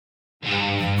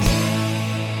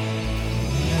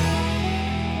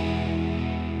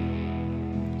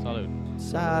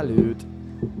Salute.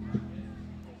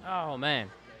 Oh, man.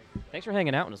 Thanks for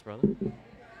hanging out with us, brother.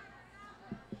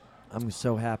 I'm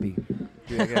so happy.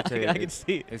 Dude, I gotta tell you, I can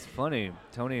see it. it's funny.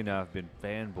 Tony and I have been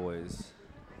fanboys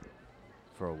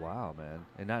for a while, man,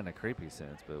 and not in a creepy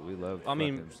sense, but we love. I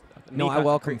mean, fucking- No, Me, I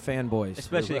welcome fanboys.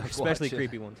 especially love especially watching.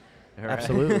 creepy ones. Right?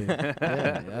 Absolutely.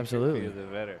 Yeah, absolutely. The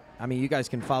better. I mean, you guys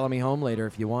can follow me home later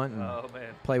if you want and Oh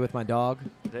man, play with my dog.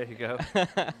 there you go.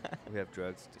 We have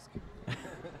drugs. Just kidding.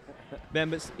 Man,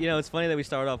 but you know, it's funny that we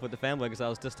started off with the fanboy because I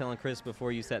was just telling Chris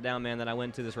before you sat down, man, that I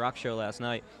went to this rock show last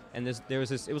night, and there was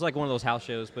this. It was like one of those house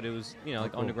shows, but it was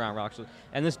like cool. underground rock shows.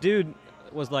 And this dude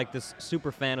was like this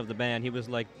super fan of the band. He was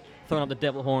like throwing up the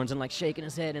devil horns and like shaking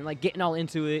his head and like getting all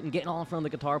into it and getting all in front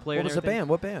of the guitar player. What was and the everything. band?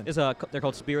 What band? It's they're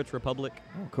called Spirits Republic.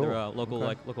 Oh, cool. They're a local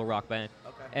Okay. local rock band.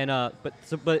 Okay. And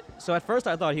so at first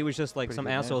I thought he was just like Pretty some good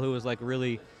band. asshole who was like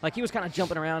really like he was kind of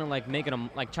jumping around and like making them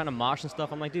like trying to mosh and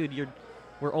stuff. I'm like, dude,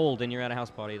 we're old and you're at a house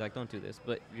party. Like, don't do this.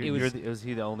 But Was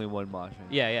he the only one moshing?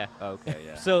 yeah. Okay,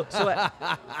 yeah.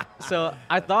 So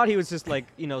I thought he was just like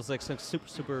it's like some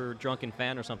super drunken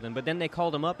fan or something. But then they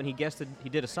called him up and he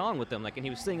did a song with them, like, and he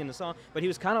was singing the song. But he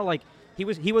was kind of like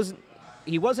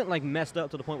he wasn't like messed up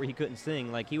to the point where he couldn't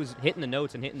sing. Like he was hitting the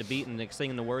notes and hitting the beat and like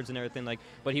singing the words and everything. Like,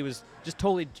 but he was just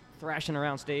totally thrashing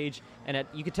around stage. And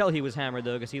you could tell he was hammered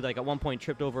though, because he like at one point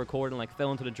tripped over a chord and like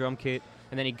fell into the drum kit.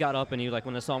 And then he got up and he like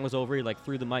when the song was over, he like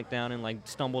threw the mic down and like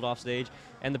stumbled off stage.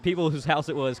 And the people whose house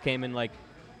it was came and like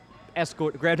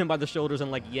grabbed him by the shoulders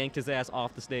and like yanked his ass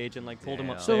off the stage and like pulled him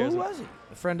Damn. So upstairs. who was he?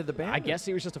 A friend of the band? I guess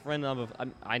he was just a friend of.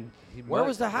 Where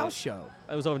was the house show?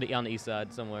 I was over on the east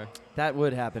side somewhere. That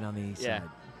would happen on the east Yeah. side.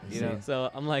 You See? know,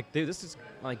 So I'm like, dude, this is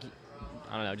like,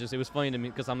 I don't know. Just it was funny to me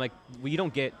because I'm like, well, you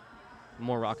don't get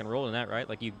more rock and roll than that, right?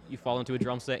 Like you fall into a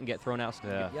drum set and get thrown out.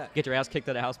 Yeah. Yeah. Get your ass kicked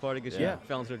at a house party because Yeah. you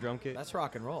fell into a drum kit. That's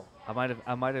rock and roll.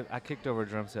 I kicked over a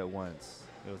drum set once.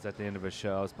 It was at the end of a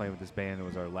show. I was playing with this band. It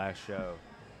was our last show,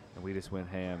 and we just went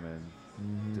ham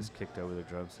and just kicked over the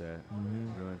drum set,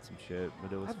 ruined some shit.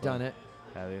 But it was. I've fun. done it.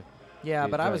 Have you? Yeah,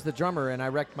 You but I was like- the drummer and I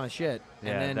wrecked my shit.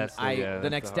 Yeah, And then that's the the that's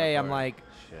next hard day I'm part. like,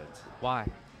 Shit. Why?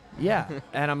 yeah.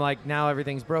 And I'm like, now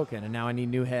everything's broken and now I need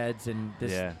new heads and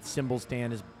this Yeah. cymbal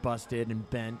stand is busted and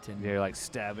bent and You're like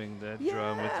stabbing the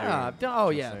drum with yeah. your. Oh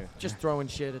yeah. thing. Just throwing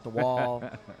shit at the wall.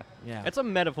 Yeah. It's a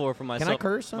metaphor for myself. Can I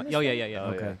curse on this? Oh thing? yeah. Oh,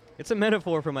 Okay. yeah. It's a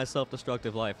metaphor for my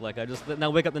self-destructive life. Like I just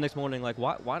now wake up the next morning like,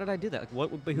 why did I do that? Like,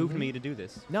 what would behoove me to do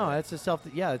this? No, that's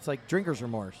it's like drinker's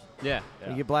remorse. Yeah.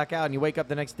 Yeah. You black out and you wake up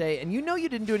the next day and you know you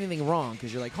didn't do anything wrong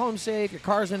because you're like home safe, your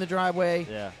car's in the driveway,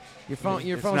 Yeah. your phone's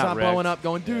It's not not blowing wrecked. up,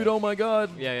 going, dude, Yeah. oh my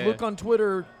god, Yeah, look yeah. on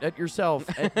Twitter at yourself.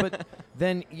 But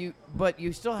then you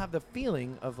still have the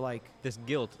feeling of like This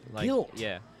guilt. Like, Guilt.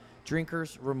 Yeah.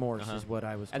 drinker's remorse Uh-huh. is what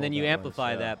I was. And then told you that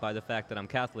amplify was. that by the fact that I'm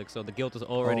Catholic, so the guilt is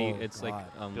already Oh, it's God.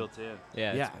 like Built in.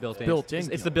 yeah, Yeah, it's built it's in. built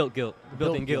in It's the guilt. built guilt. The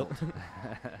built-in Built guilt.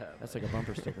 That's like a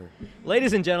bumper sticker.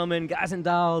 Ladies and gentlemen, guys and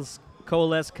dolls,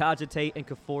 coalesce, cogitate, and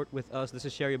cavort with us. This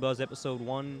is Sherry Buzz, episode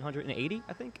 180,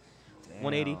 I think.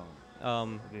 180.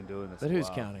 We've been doing this. But a who's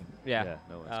while. counting? Yeah. Yeah,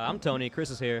 no one's I'm Tony. Chris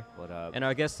is here. What up? And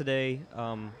our guest today,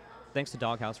 thanks to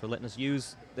Doghouse for letting us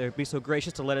be so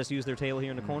gracious to let us use their table here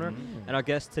in the corner. And our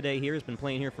guest today here has been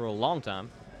playing here for a long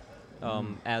time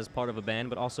as part of a band,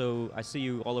 but also I see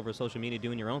you all over social media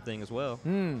doing your own thing as well.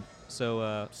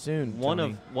 So Soon, one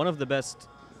Tony. of the best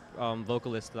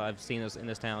vocalists that I've seen in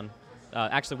this town.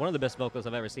 Actually, one of the best vocalists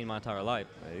I've ever seen in my entire life.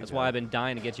 There you That's go. why I've been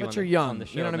dying to get you But on, you're the, young. on the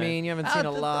show. You know what I man. mean? You haven't seen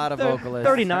a lot of Thir- vocalists.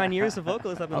 39 years of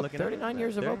vocalists I've been Oh, looking 39 at.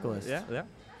 years of There- vocalists. Yeah.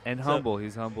 And So- humble.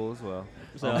 He's humble as well.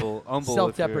 So- Humble.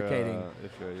 Self-deprecating.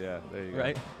 If you're, yeah, there you go.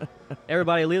 Right.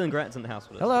 Everybody, Leland Grant's in the house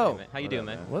with us. Hello. Hey, man. How you What doing,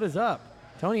 up, man? What is up?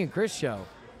 Tony and Chris show.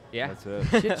 Yeah. That's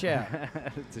it. Shit chat.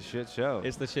 It's a shit show.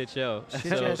 It's the shit show. Shit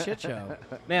chat, shit show.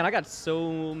 Man, I got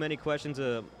so many questions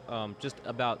just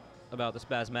about the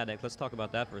Spasmatic. Let's talk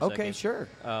about that for a second. Okay, sure.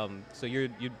 So you're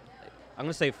I'm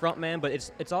gonna say frontman, but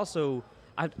it's also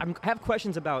I have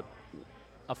questions about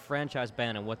a franchise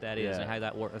band and what that is Yeah. and how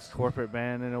that a works. corporate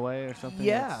band in a way or something.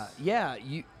 Yeah, yeah.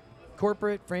 You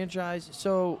corporate franchise.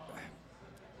 So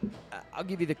I'll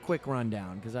give you the quick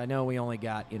rundown because I know we only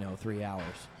got 3 hours.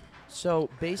 So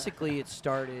basically, it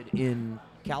started in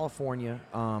California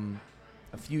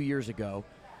a few years ago.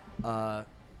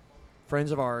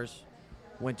 Friends of ours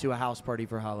went to a house party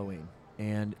for Halloween,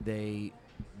 and they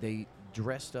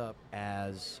dressed up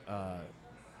as.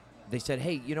 They said,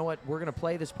 "Hey, you know what? We're gonna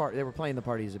play this part." They were playing the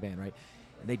party as a band, right?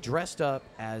 And they dressed up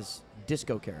as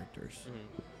disco characters,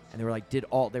 and they were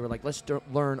like, "Let's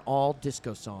learn all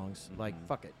disco songs. Like,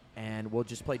 fuck it, and we'll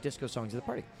just play disco songs at the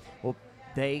party." Well,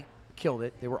 they killed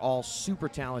it. They were all super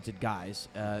talented guys.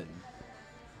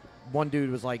 one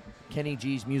dude was like Kenny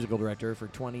G's musical director for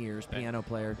 20 years, piano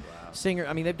player, Wow. singer.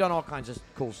 I mean, they've done all kinds of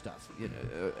cool stuff. You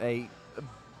know, a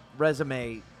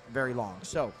resume very long.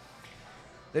 So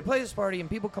they play this party, and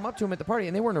people come up to him at the party,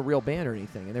 and they weren't a real band or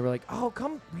anything. And they were like, "Oh,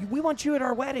 come, we want you at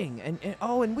our wedding, and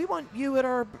and we want you at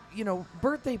our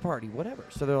birthday party, whatever."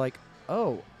 So they're like,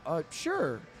 "Oh,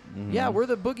 sure, yeah, we're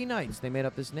the Boogie Nights." They made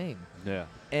up this name. Yeah.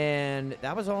 And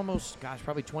that was almost,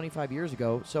 probably 25 years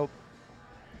ago. So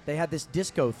they had this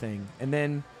disco thing. And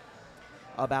then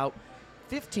about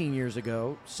 15 years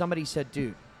ago, somebody said,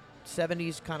 dude,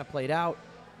 70s kind of played out.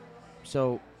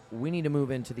 So we need to move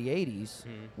into the 80s.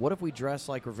 What if we dress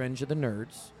like Revenge of the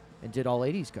Nerds and did all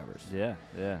 80s covers? Yeah.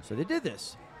 Yeah. So they did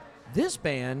this. This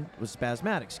band was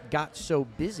Spasmatics. Got so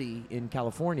busy in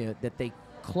California that they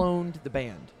cloned the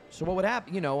band. So what would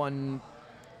happen, on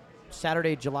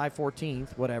Saturday, July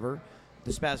 14th, whatever,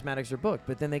 the Spasmatics are booked.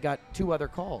 But then they got 2 other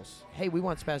calls. Hey, we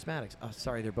want Spasmatics. Oh,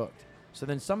 sorry, they're booked. So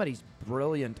then somebody's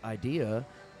brilliant idea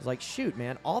was like, shoot,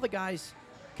 man, all the guys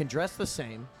can dress the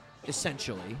same,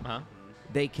 essentially.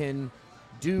 They can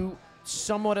do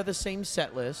somewhat of the same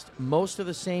set list, most of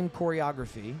the same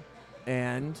choreography,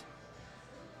 and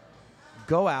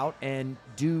go out and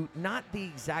do not the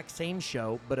exact same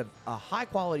show, but a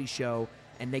high-quality show,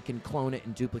 and they can clone it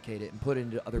and duplicate it and put it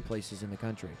into other places in the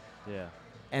country. Yeah.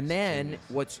 And then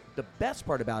what's the best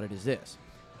part about it is this.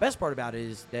 Best part about it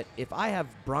is that if I have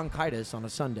bronchitis on a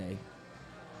Sunday,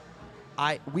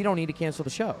 we don't need to cancel the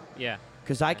show. Yeah.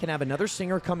 Because I can have another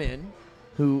singer come in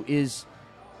who is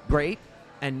great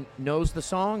and knows the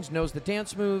songs, knows the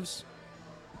dance moves.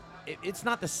 It's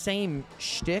not the same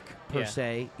shtick per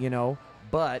se,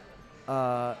 but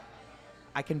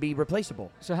I can be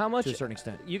replaceable. So how much to a certain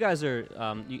extent? You guys are?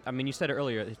 You said it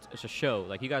earlier. It's a show.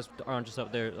 Like you guys aren't just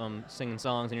up there singing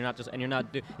songs, and you're not just. And you're not.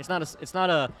 It's not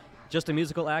a just a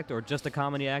musical act or just a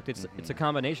comedy act. It's a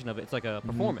combination of it. It's like a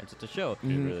performance. It's a show. It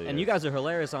really and is. you guys are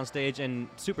hilarious on stage and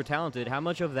super talented. How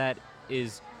much of that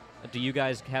is? Do you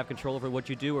guys have control over what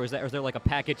you do, or is there like a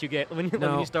packet you get when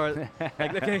you start?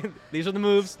 Like, okay, these are the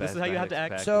moves. This is how you have to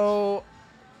act. Package. So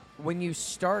when you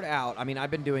start out,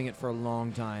 I've been doing it for a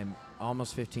long time,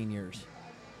 almost 15 years.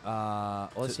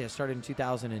 Let's see, I started in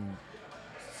 2000 and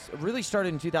really started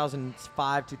in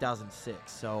 2005,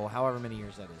 2006. So however many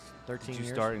years that is, 13 Did years.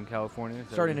 you start in California?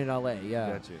 Started in LA,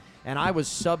 yeah. Got you. And I was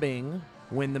subbing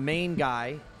when the main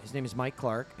guy, his name is Mike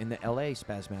Clark, in the LA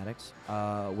Spasmatics,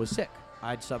 was sick.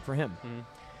 I'd sub for him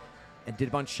and did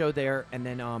a bunch of show there. And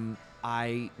then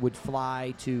I would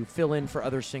fly to fill in for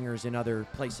other singers in other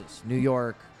places, New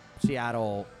York,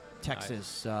 Seattle,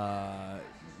 Texas, all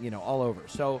over.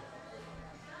 So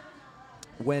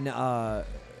when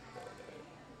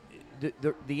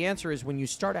the answer is when you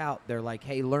start out, they're like,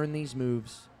 hey, learn these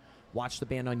moves, watch the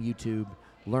band on YouTube,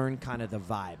 learn kind of the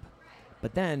vibe.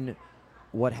 But then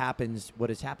what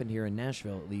has happened here in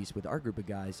Nashville, at least with our group of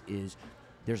guys, is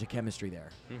there's a chemistry there.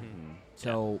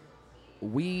 So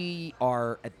we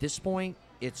are, at this point,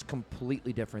 it's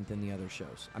completely different than the other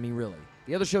shows. I mean, really.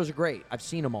 The other shows are great. I've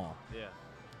seen them all. Yeah.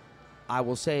 I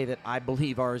will say that I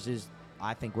believe ours is,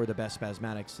 I think we're the best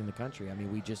Spasmatics in the country. I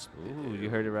mean, we just... Ooh, you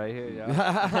heard it right here.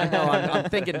 Yeah. I know. I'm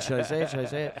thinking, should I say it? Should I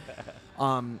say it?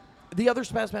 The other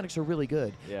Spasmatics are really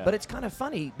good. Yeah. But it's kind of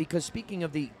funny because speaking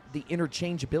of the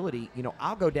interchangeability,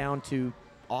 I'll go down to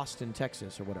Austin,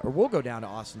 Texas or whatever. Or we'll go down to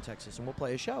Austin, Texas, and we'll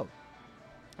play a show.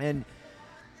 And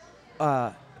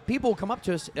people will come up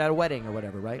to us at a wedding or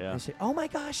whatever, right? Yeah. And they say, oh, my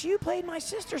gosh, you played my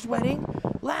sister's wedding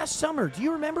last summer. Do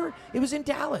you remember? It was in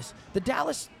Dallas. The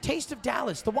Dallas Taste of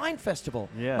Dallas, the wine festival.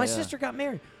 Yeah, my yeah. sister got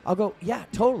married. I'll go, yeah,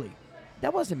 totally.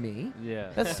 That wasn't me.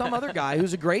 Yeah. That's some other guy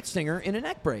who's a great singer in a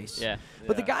neck brace. Yeah.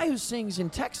 But the Yeah. guy who sings in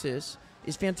Texas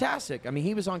is fantastic. I mean,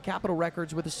 he was on Capitol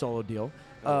Records with a solo deal.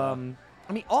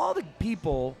 I mean, all the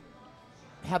people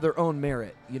have their own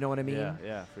merit. You know what I mean?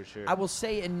 Yeah, for sure. I will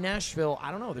say in Nashville,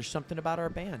 I don't know. There's something about our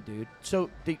band, dude. So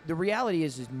the reality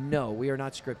is no, we are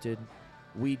not scripted.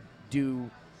 We do.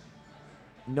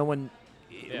 No one.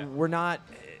 Yeah. We're not.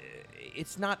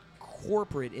 It's not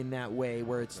corporate in that way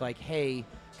where it's like, hey,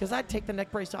 because I'd take the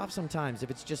neck brace off sometimes if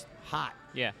it's just hot.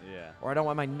 Yeah. Yeah. Or I don't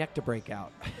want my neck to break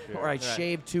out, Sure. or I Right.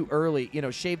 shave too early,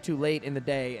 shave too late in the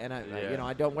day, and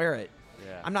I don't wear it.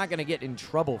 Yeah. I'm not going to get in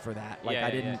trouble for that. Like Yeah, I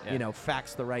yeah, didn't, yeah.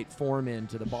 fax the right form in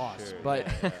to the boss. Sure, But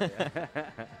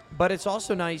but it's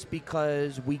also nice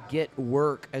because we get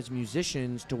work as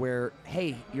musicians to where,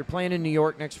 hey, you're playing in New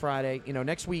York next Friday.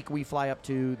 Next week we fly up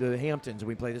to the Hamptons and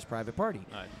we play this private party.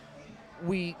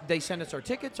 Nice. They send us our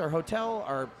tickets, our hotel,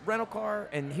 our rental car,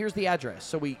 and here's the address.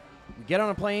 So we get on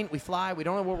a plane, we fly, we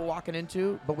don't know what we're walking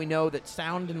into, but we know that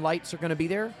sound and lights are going to be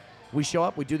there. We show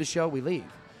up, we do the show, we leave.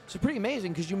 So it's pretty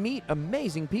amazing because you meet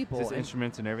amazing people. Just and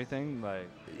instruments and everything, like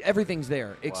everything's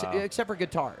there Wow. except for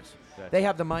guitars. Gotcha. They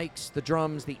have the mics, the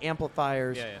drums, the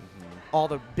amplifiers, Yeah, yeah. all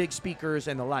the big speakers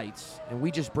and the lights, and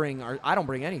we just bring our. I don't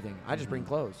bring anything. I just bring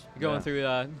clothes. Going Yeah. through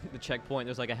the checkpoint,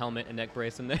 there's like a helmet and neck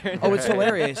brace in there. Oh, it's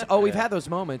hilarious. Oh, we've had those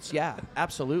moments. Yeah,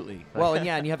 absolutely. Well, and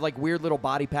and you have like weird little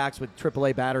body packs with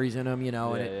AAA batteries in them, you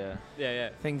know, and yeah. yeah, yeah.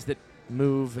 things that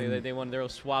move. And, They're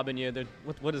swabbing you.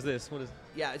 What is this? What is?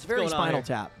 yeah, it's very going on Spinal here?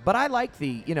 Tap. But I like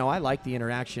the, I like the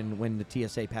interaction when the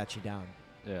TSA pats you down.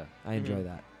 Yeah. I enjoy Mhm.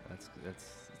 that.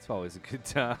 It's always a good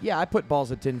time. Yeah, I put balls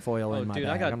of tinfoil Oh, in my dude,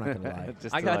 bag. I got- I'm not gonna lie.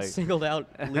 Just I to, got like, singled out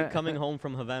coming home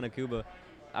from Havana, Cuba.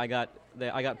 I got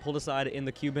pulled aside in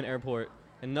the Cuban airport,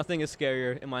 and nothing is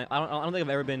scarier in my. I don't think I've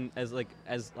ever been as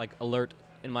alert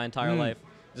in my entire life.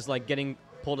 Just like getting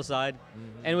pulled aside,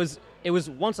 and it was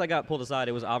once I got pulled aside,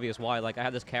 it was obvious why. Like I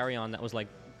had this carry-on that was like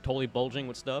totally bulging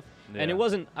with stuff, and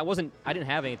Yeah. I didn't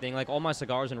have anything. Like all my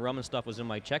cigars and rum and stuff was in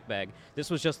my check bag. This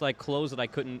was just like clothes that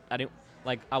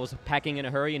I was packing in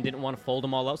a hurry and didn't want to fold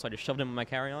them all up, so I just shoved them in my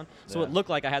carry-on. So Yeah. it looked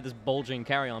like I had this bulging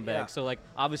carry-on bag. Yeah. So like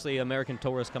obviously American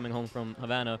tourists coming home from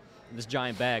Havana, this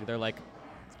giant bag, they're like,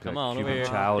 come Got a on over Cuban here.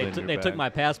 child in They your took bag. my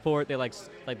passport. They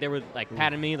they were like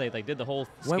patting me. They did the whole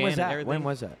scan When was and that? everything. When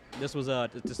was that? This was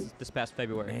this past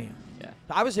February. Damn. Yeah.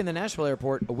 I was in the Nashville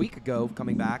airport a week ago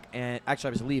coming back, and actually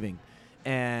I was leaving,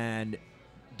 and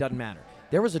doesn't matter.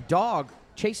 There was a dog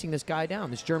chasing this guy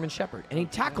down, this German Shepherd, and he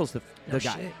tackles the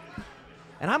guy.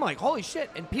 And I'm like, holy shit.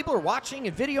 And people are watching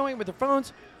and videoing with their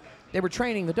phones. They were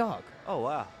training the dog. Oh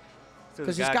wow. So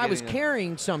Because the this guy was getting a-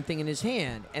 carrying something in his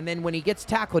hand, and then when he gets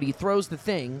tackled, he throws the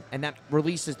thing, and that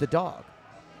releases the dog.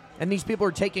 And these people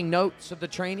are taking notes of the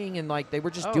training, and like they were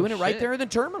just Oh, doing it right shit. there in the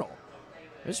terminal.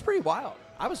 It was pretty wild.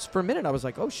 For a minute, I was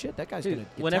like, oh shit, that guy's Dude, gonna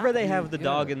get whenever they tackled. have the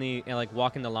dog in the like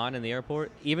walking the line in the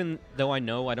airport, even though I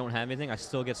know I don't have anything, I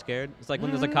still get scared. It's like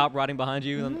when there's a cop riding behind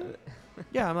you. And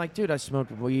Yeah, I'm like, dude, I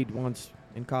smoked weed once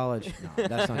in college. No,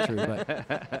 that's not true,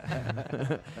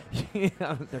 but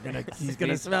yeah, he's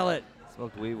gonna smell it.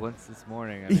 Smoked weed once this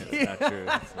morning. I mean, it's not true.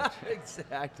 It's not true.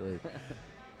 Exactly.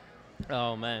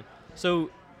 oh man. So,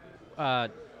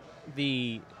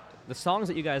 the songs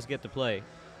that you guys get to play,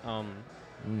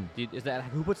 is that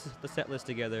who puts the set list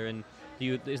together? And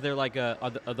is there like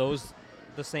are those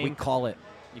the same? We call it.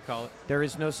 You call it? There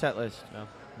is no set list. No.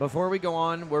 Before we go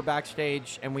on, we're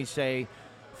backstage and we say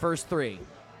first three.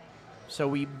 So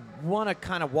we want to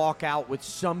kind of walk out with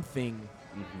something,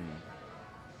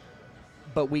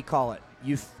 but we call it.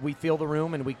 We feel the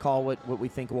room and we call what we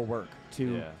think will work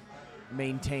to Yeah.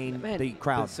 maintain Man, the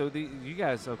crowd. So you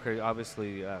guys, okay,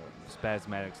 obviously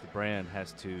Spasmatics, the brand,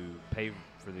 has to pay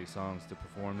for these songs to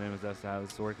perform them. Is that how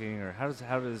it's working, or how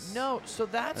does? No, so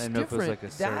that's I didn't know if it was different.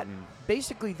 like a that certain-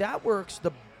 basically that works.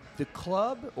 The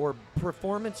club or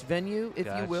performance venue, if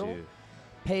you Got will,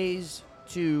 pays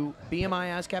to BMI,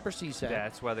 ASCAP, or CSAC.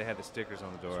 That's why they have the stickers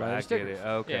on the door. That's why they have I stickers. get it.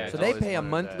 Okay. Yeah. I've So they always pay a wanted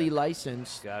monthly that.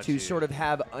 license Got to you. sort of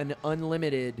have an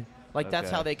unlimited, like that's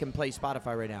Okay. how they can play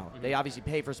Spotify right now. They obviously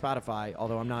pay for Spotify,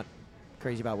 although I'm not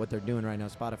crazy about what they're doing right now,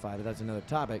 Spotify, but that's another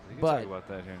topic. We can But talk about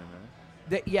that here in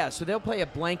a minute. yeah, so they'll play a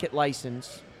blanket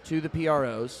license to the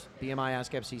PROs, BMI,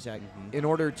 ASCAP, CSAC, in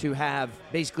order to have,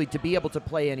 basically to be able to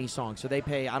play any song. So they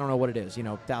pay, I don't know what it is,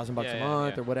 $1,000 Yeah, a yeah,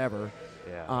 month yeah. or whatever.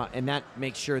 Yeah. And that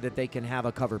makes sure that they can have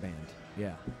a cover band.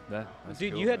 Yeah. That's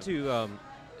Dude, cool, you had man.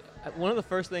 to. One of the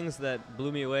first things that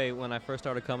blew me away when I first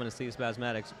started coming to see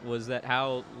Spasmatics was that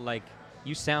how like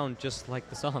you sound just like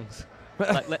the songs,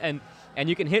 and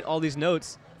you can hit all these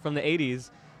notes from the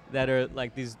 '80s that are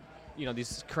like these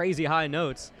crazy high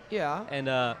notes. Yeah.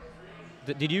 And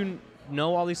did you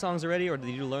know all these songs already, or did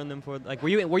you learn them for like were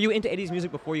you into '80s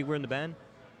music before you were in the band?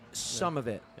 Some of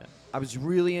it. Yeah. I was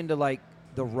really into like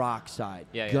the rock side.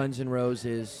 Yeah, yeah. Guns N'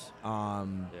 Roses, Yeah.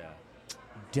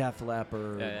 Def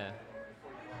Leppard. Yeah.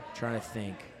 Trying to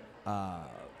think.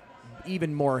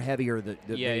 Even more heavier the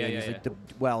Yeah, yeah, 80s, yeah, like yeah.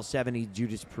 the 70s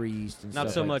Judas Priest and Not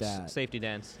stuff so like much that. Safety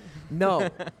Dance. No.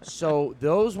 So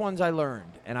those ones I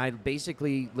learned, and I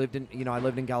basically lived in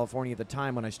California at the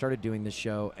time when I started doing this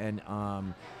show, and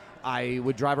I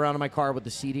would drive around in my car with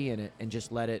the CD in it and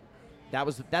just let it.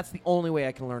 That's the only way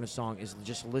I can learn a song is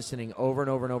just listening over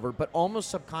and over and over, but almost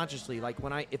subconsciously. Like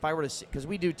if I were to, because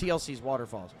we do TLC's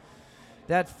Waterfalls.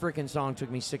 That freaking song took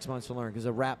me 6 months to learn because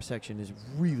the rap section is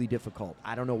really difficult.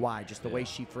 I don't know why, just the way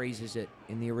she phrases it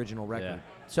in the original record.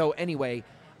 Yeah. So anyway,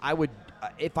 I would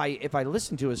if I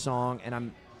listen to a song and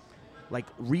I'm like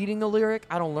reading the lyric,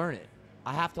 I don't learn it.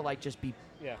 I have to like just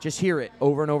hear it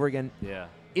over and over again Yeah.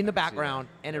 in the background,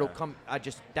 and it'll Yeah. come.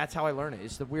 That's how I learn it.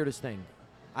 It's the weirdest thing.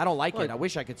 I don't like Well, it. I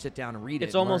wish I could sit down and read it.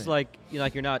 It's and almost learn it.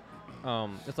 like you're not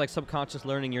it's like subconscious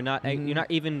learning. You're not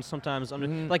even sometimes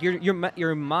like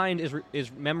your mind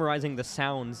is memorizing the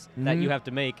sounds that you have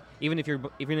to make, even if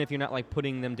you're not like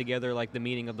putting them together, like the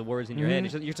meaning of the words in your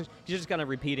head. You're just kind of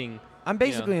repeating. I'm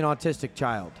basically an autistic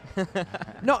child.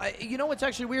 No, you know what's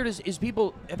actually weird is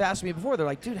people have asked me before. They're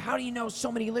like, dude, how do you know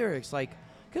so many lyrics? Like,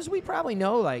 because we probably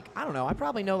know, like, I don't know, I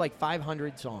probably know like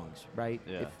 500 songs, right?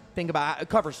 Yeah. Think about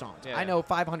cover songs. Yeah. I know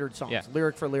 500 songs, Yeah.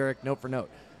 lyric for lyric, note for note.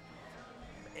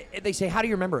 They say, how do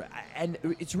you remember it? And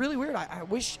it's really weird. I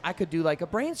wish I could do like a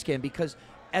brain scan, because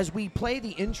as we play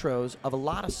the intros of a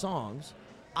lot of songs,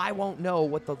 I won't know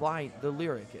what the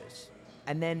lyric is.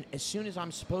 And then as soon as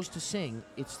I'm supposed to sing,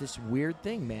 it's this weird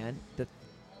thing, man, that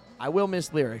I will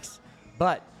miss lyrics.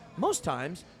 But most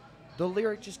times, the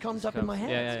lyric just comes up in my head.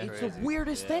 Yeah, It's Crazy. the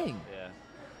weirdest thing. Yeah.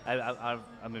 I'm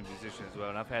a musician as well,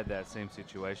 and I've had that same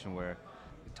situation where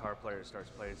the guitar player starts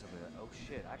playing something like, oh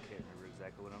shit, I can't remember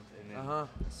exactly what I'm saying. And then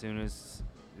as soon as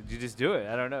you just do it,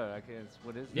 I don't know. I can't.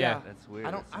 What is Yeah. that? That's weird.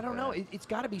 I don't know. It's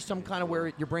got to be some kind of where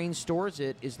your brain stores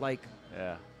it. Is like,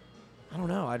 Yeah. I don't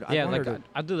know. Yeah, wondered like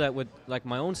I do that with like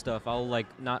my own stuff. I'll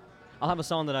have a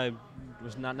song that I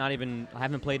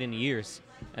haven't played in years,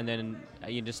 and then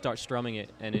you just start strumming it,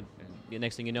 and the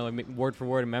next thing you know, word for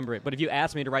word, remember it. But if you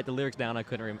asked me to write the lyrics down, I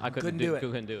couldn't do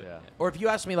it. Yeah. Or if you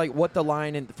ask me like what the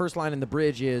first line in the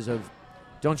bridge is of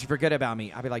 "Don't You Forget About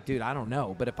Me," I'd be like, dude, I don't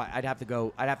know. But if I'd have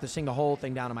to sing the whole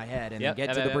thing down in my head and then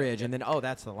get to the bridge, and then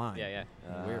that's the line. Yeah.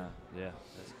 Weird. Yeah,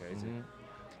 that's crazy.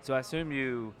 So I assume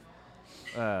you,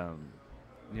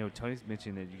 Tony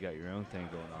mentioned that you got your own thing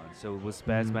going on. So with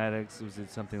Spasmatics, was it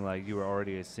something like you were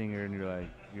already a singer and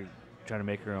you're trying to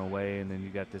make your own way, and then you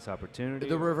got this opportunity?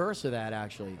 The reverse of that,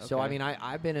 actually. So I Okay.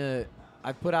 mean,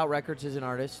 I've put out records as an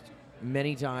artist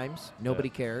many times. Nobody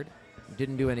cared.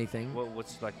 Didn't do anything.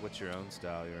 What's your own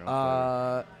style? Your own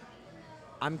flavor?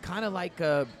 I'm kind of like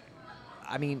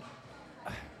I mean,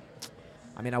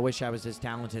 I wish I was as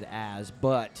talented as,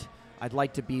 but I'd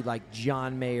like to be like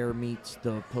John Mayer meets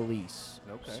the Police,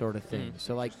 Okay. sort of thing.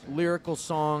 So like lyrical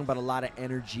song, but a lot of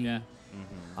energy. Yeah.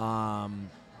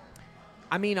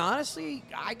 I mean, honestly,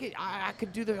 I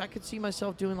could see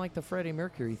myself doing like the Freddie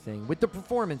Mercury thing with the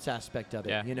performance aspect of it.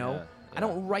 Yeah. You know, Yeah. I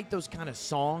don't write those kind of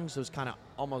songs, those kind of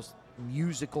almost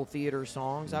musical theater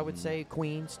songs. I would say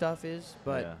Queen stuff is,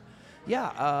 but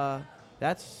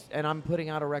and I'm putting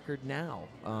out a record now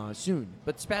soon.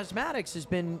 But Spasmatics has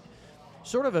been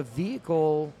sort of a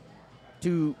vehicle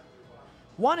to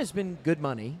one has been good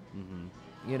money.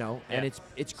 You know, and Yeah.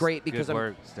 it's great because Good I'm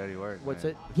work, steady work. What's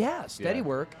man. it? Yeah, steady Yeah.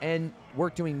 work and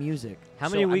work doing music. How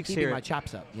So many I'm weeks keeping here- my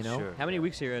chops up, you know? Sure. How many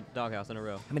weeks here at Doghouse in a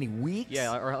row? How many weeks?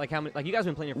 Yeah, or like how many? Like you guys have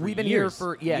been playing here for We've been years.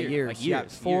 here for years. Like Yeah,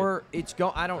 years. it's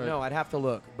go. I don't Or- know. I'd have to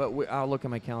look, but I'll look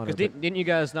at my calendar. Because but didn't you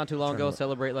guys not too long Trying to ago look.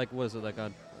 celebrate like was it like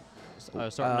a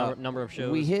certain number of shows?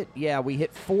 We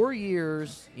hit 4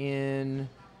 years in.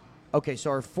 Okay, so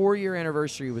our 4-year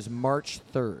anniversary was March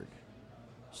 3rd.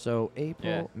 So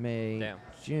April, Yeah. May, Damn.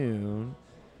 June.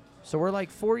 So we're like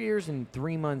 4 years and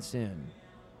 3 months in.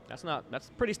 That's a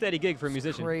pretty steady gig for a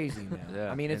musician. Crazy, man.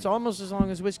 Yeah. I mean, it's And- almost as long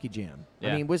as Whiskey Jam.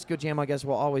 Yeah. I mean, Whiskey Jam, I guess,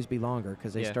 will always be longer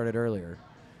because they Yeah. started earlier.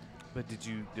 But did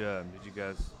you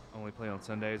guys only play on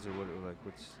Sundays, or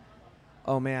what's?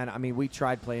 Oh, man. I mean, we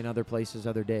tried playing other places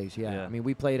other days. Yeah. Yeah. I mean,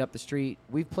 we played up the street.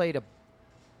 We've played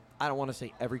I don't want to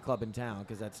say every club in town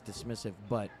because that's dismissive,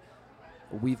 but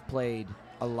we've played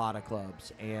a lot of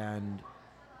clubs. And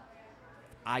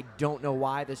I don't know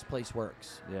why this place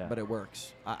works, Yeah. but it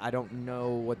works. I don't know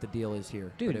what the deal is here,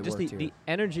 but Dude, it just works the here.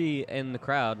 energy in the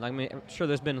crowd. Like, I mean, I'm sure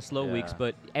there's been slow weeks, Yeah.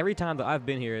 but every time that I've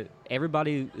been here,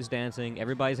 everybody is dancing,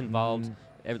 everybody's involved,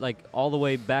 Mm-hmm. like all the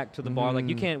way back to the bar. Like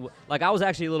you can't. Like I was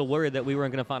actually a little worried that we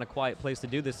weren't going to find a quiet place to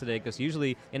do this today, because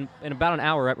usually in about an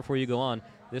hour right before you go on,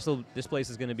 this place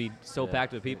is going to be so Yeah.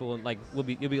 packed with people, and like you'll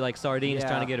be like sardines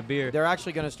trying to get a beer. They're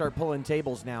actually going to start pulling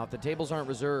tables now. If the tables aren't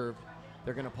reserved,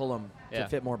 they're going to pull them Yeah. to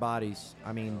fit more bodies.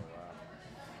 I mean,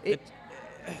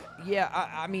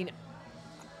 I mean,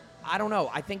 I don't know.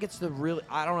 I think it's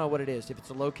I don't know what it is. If it's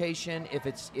a location, if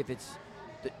it's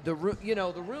the room,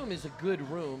 the room is a good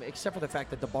room, except for the fact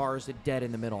that the bar is dead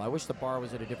in the middle. I wish the bar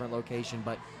was at a different location,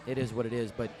 but it is what it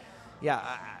is. But yeah,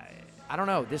 I don't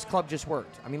know. This club just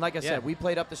worked. I mean, like I Yeah. said, we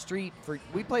played up the street for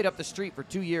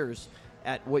 2 years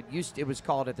at what it was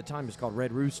called at the time. It was called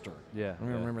Red Rooster. Yeah. I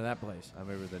remember that place. I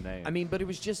remember the name. I mean, but it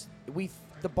was just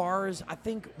the bars. I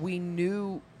think we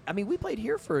knew. I mean, we played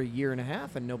here for a year and a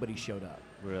half and nobody showed up.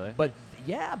 Really? But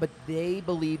but they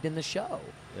believed in the show.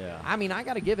 Yeah. I mean, I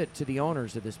got to give it to the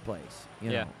owners of this place,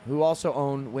 Yeah. who also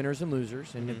own Winners and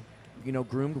Losers and have,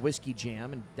 groomed Whiskey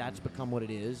Jam, and that's become what it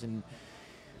is. And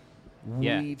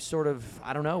Yeah. we've sort of,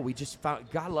 I don't know, we just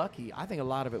got lucky. I think a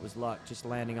lot of it was luck, just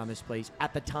landing on this place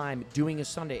at the time, doing a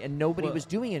Sunday, and nobody Well, was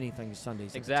doing anything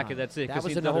Sundays. Exactly, at the time. that's it. That 'Cause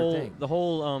was see, another thing. the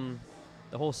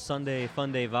whole Sunday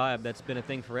fun day vibe, that's been a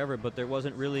thing forever, but there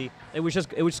wasn't really, it was just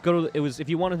go to, it was, if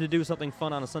you wanted to do something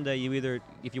fun on a Sunday, you either,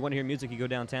 if you want to hear music, you go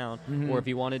downtown, or if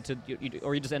you wanted to,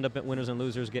 or you just end up at Winners and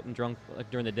Losers getting drunk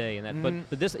like, during the day, and that,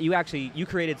 but this, you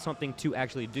created something to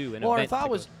actually do, an Well, our event thought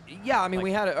to was, go. yeah, I mean, Like-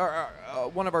 we had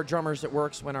one of our drummers that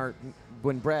works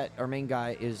when Brett, our main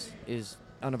guy, is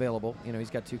unavailable. You know, he's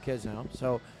got 2 kids now.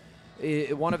 So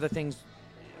one of the things,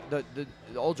 the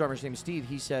old drummer's name is Steve.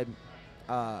 He said,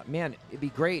 "Man, it'd be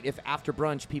great if after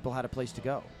brunch people had a place to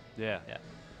go." Yeah. Yeah.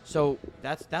 So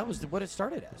that was what it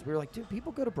started as. We were like, dude,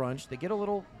 people go to brunch, they get a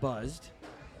little buzzed,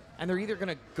 and they're either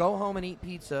gonna go home and eat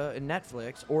pizza and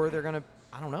Netflix, or they're gonna,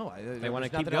 I don't know. They wanna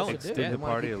there's keep nothing else going. to do. Extend They the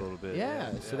wanna party keep a go- little bit.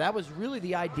 Yeah. So that was really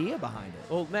the idea behind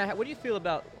it. Well, Matt, what do you feel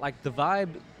about like the vibe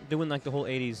doing like the whole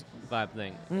 '80s vibe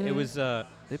thing? It was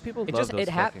People it love just those it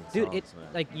had fucking dude songs, it man.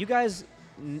 like you guys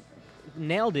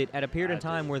nailed it at a period I in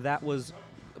time did. where that was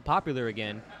popular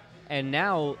again, and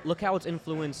now look how it's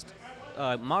influenced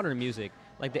modern music,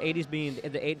 like the '80s being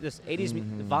this '80s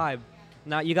vibe.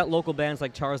 Now you got local bands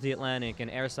like Charles the Atlantic and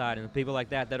Airside and people like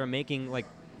that are making like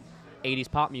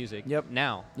 '80s pop music Yep.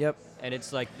 now, Yep. and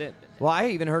it's like that. Well, I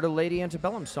even heard a Lady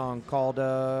Antebellum song called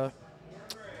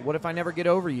 "What If I Never Get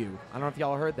Over You." I don't know if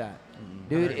y'all heard that,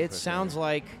 dude. heard It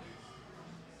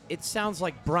it sounds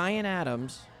like Bryan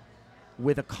Adams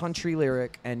with a country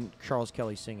lyric and Charles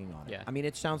Kelly singing on it. Yeah. I mean,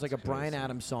 it sounds like a That's Bryan crazy.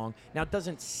 Adams song. Now, it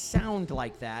doesn't sound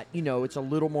like that. You know, it's a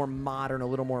little more modern, a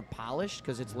little more polished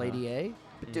because it's Lady A.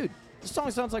 But dude, the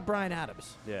song sounds like Bryan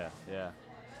Adams. Yeah, yeah.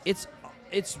 It's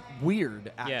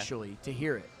weird actually to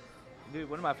hear it. Dude,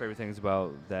 one of my favorite things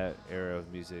about that era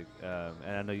of music, and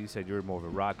I know you said you were more of a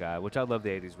rock guy, which I love the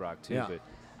 80s rock too, Yeah. but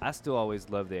I still always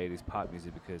love the 80s pop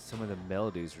music because some of the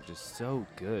melodies are just so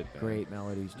good, man. Great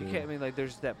melodies, You dude. can't, I mean, like,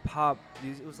 there's that pop,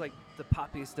 it was like the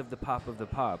poppiest of the pop of the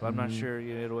pop. I'm not sure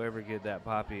it'll ever get that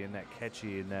poppy and that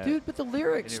catchy and that. Dude, but the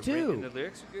lyrics and and too. the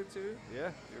lyrics are good too.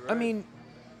 Yeah, you're right. I mean,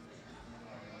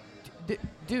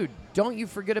 dude, don't you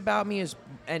forget about me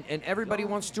and everybody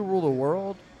wants to rule the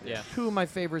world. Yeah. 2 of my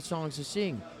favorite songs to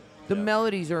sing. The Yeah.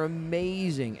 melodies are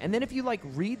amazing, and then if you like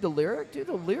read the lyric, dude,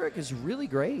 the lyric is really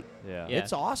great. yeah. Yeah.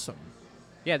 It's awesome.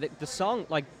 Yeah, the song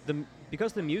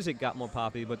because the music got more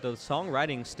poppy, but the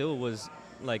songwriting still was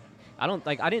like I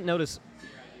didn't notice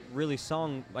really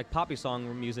poppy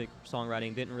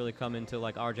songwriting didn't really come into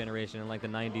like our generation in like the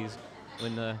 '90s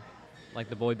when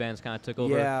the boy bands kind of took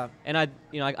over. Yeah. And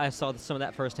I saw some of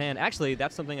that firsthand. Actually,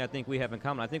 that's something I think we have in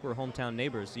common. I think we're hometown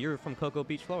neighbors. You're from Cocoa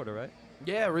Beach, Florida, right?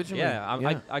 Yeah, originally.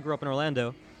 Yeah, I grew up in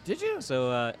Orlando, Did you?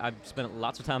 so I've spent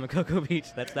lots of time in Cocoa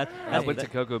Beach. That's I went to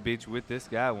Cocoa Beach with this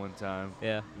guy one time.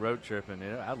 Yeah. Road tripping.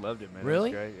 Yeah, I loved it, man.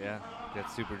 Really? It was great. Yeah. Got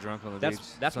super drunk on the beach.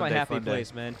 That's my Sunday happy fun day.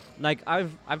 place, man. Like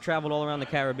I've traveled all around the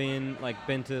Caribbean, like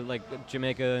been to like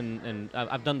Jamaica and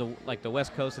I've done the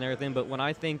West Coast and everything. But when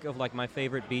I think of like my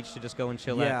favorite beach to just go and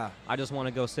chill Yeah. at, I just want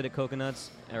to go sit at Coconuts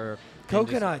or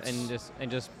Coconuts.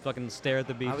 and just fucking stare at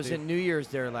the beach. I was dude. in New Year's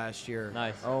there last year.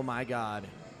 Nice. Oh my God.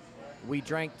 We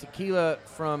drank tequila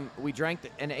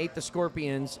and ate the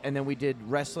scorpions, and then we did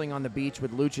wrestling on the beach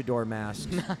with luchador masks.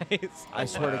 Nice. I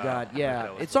swear to wow. God, I bet yeah,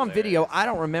 that was it's on video. hilarious. I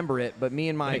don't remember it, but me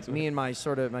and my Thanks, man. my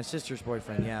sister's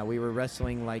boyfriend, yeah, we were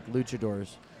wrestling like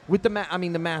luchadors with the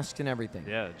the masks and everything.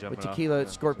 Yeah, jumping with off, tequila, yeah.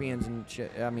 scorpions, and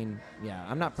shit. I mean, yeah,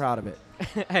 I'm not proud of it.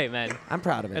 Hey man, I'm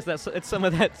proud of it. it's some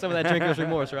of that drinker's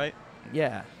remorse, right?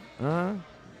 Yeah. Uh-huh.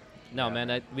 No, Yeah.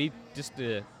 man, we just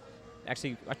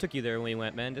actually I took you there when we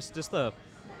went, man. Just the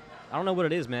I don't know what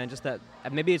it is, man. Just that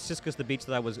maybe it's just because the beach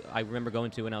that I remember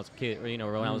going to when I was a kid,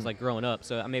 or when I was like growing up.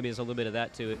 So maybe there's a little bit of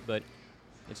that to it, but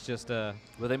it's just Well,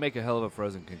 they make a hell of a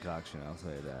frozen concoction, I'll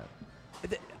say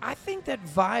that. I think that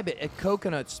vibe at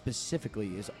Coconut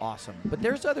specifically is awesome. But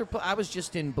there's other. I was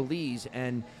just in Belize,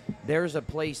 and there's a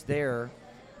place there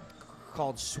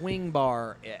called Swing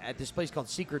Bar at this place called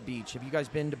Secret Beach. Have you guys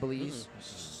been to Belize?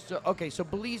 So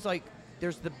Belize, like,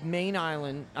 there's the main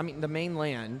island. I mean, the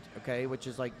mainland. Okay, which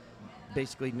is like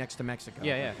basically next to Mexico.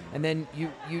 Yeah. And then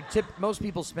most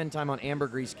people spend time on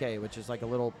Ambergris Caye, which is like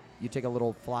you take a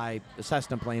little a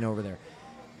Cessna plane over there.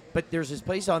 But there's this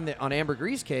place on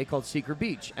Ambergris Caye called Secret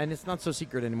Beach, and it's not so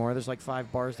secret anymore. There's like 5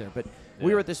 bars there. But we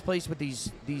Yeah. were at this place with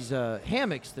these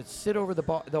hammocks that sit over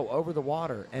over the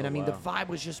water, and Oh, I mean wow. the vibe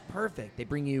was just perfect. They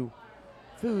bring you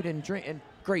food and drink and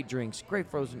great drinks, great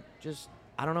frozen. Just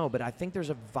I don't know, but I think there's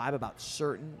a vibe about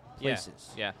certain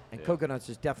places. Yeah. And Yeah. Coconuts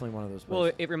is definitely one of those Well,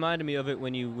 places. it reminded me of it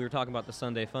when we were talking about the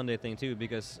Sunday Fun Day thing too,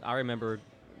 because I remember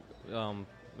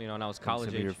and I was Some college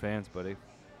of your age. fans, buddy.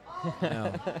 I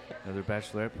know. Another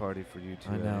bachelorette party for you two.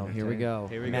 I know. Here we go.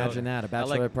 Here we go. Imagine that, a I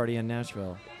like- bachelorette party in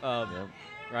Nashville. Yep. Yep.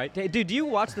 Right, hey, dude. Do you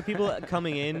watch the people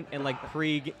coming in and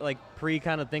pre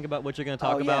kind of think about what you're gonna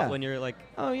talk Oh, about yeah. when you're like?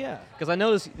 Oh yeah. Because I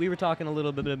noticed we were talking a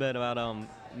little bit about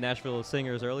Nashville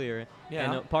singers earlier.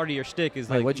 Yeah. And part of your shtick is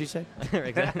Wait, like. what'd you say?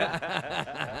 Exactly.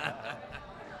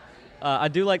 I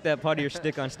do like that part of your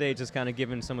shtick on stage is kind of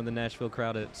giving some of the Nashville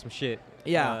crowd some shit.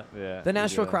 Yeah. Yeah. The you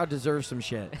Nashville do. crowd deserves some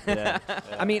shit. Yeah.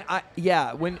 I mean, a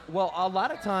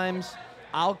lot of times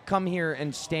I'll come here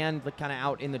and stand kind of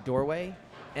out in the doorway,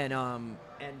 and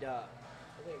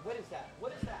wait, what is that?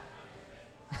 What is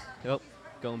that? Yep.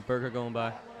 Burger going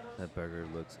by. That burger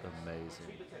looks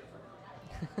amazing.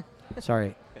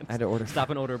 Sorry, I had to order.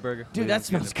 Stop and order a burger. Dude, Please that get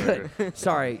smells the good. burger.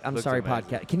 Sorry, I'm Looks sorry, amazing.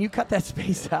 podcast. Can you cut that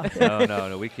space out?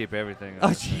 No, we keep everything. Oh,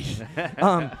 jeez.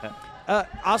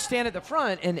 I'll stand at the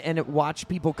front and watch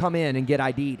people come in and get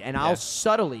ID'd, and Yeah. I'll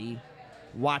subtly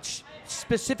watch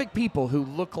specific people who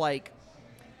look like,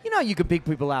 you can pick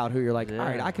people out who you're like, Yeah. all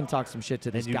right, I can talk some shit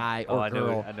to this guy or I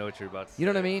girl. know what you're about to say. You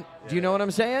know what I mean? Do you Yeah. know what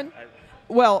I'm saying?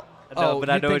 Well, No, but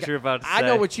I you know think- what you're about to I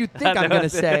know say. what you think I I'm know. going to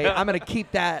say. I'm going to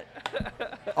keep that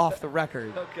off the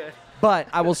record. Okay. But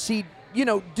I will see,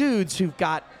 dudes who've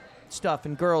got stuff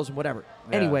and girls and whatever.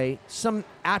 Yeah. Anyway, some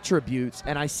attributes,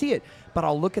 and I see it, but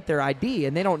I'll look at their ID,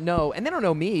 and they don't know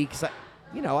me because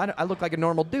I look like a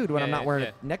normal dude when Yeah, I'm not yeah, wearing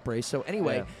yeah. a neck brace. So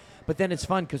anyway, Yeah. but then it's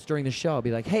fun because during the show I'll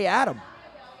be like, "Hey, Adam."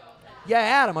 Yeah,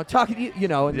 Adam, I'm talking to you,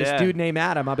 and this Yeah. dude named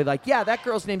Adam, I'll be like, yeah, that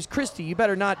girl's name's Christy. You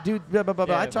better not do blah, blah, blah,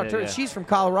 blah. Yeah, I talked to her. yeah. She's from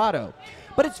Colorado.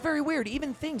 But it's very weird.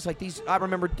 Even things like these, I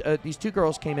remember these two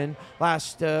girls came in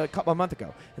a month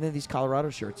ago, and then these Colorado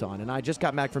shirts on. And I just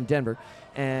got back from Denver,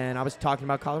 and I was talking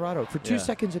about Colorado for 2 Yeah.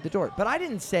 seconds at the door. But I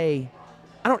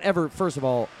don't ever, first of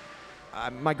all,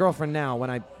 my girlfriend now,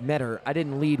 when I met her, I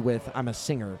didn't lead with, I'm a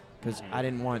singer, because I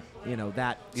didn't want,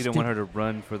 that. You don't want her to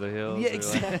run for the hills. Yeah, or like-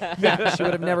 exactly. Yeah, she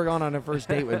would have never gone on a first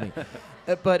date with me.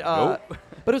 But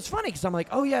it was funny because I'm like,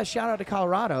 oh yeah, shout out to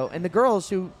Colorado, and the girls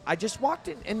who I just walked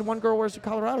in, and one girl wears a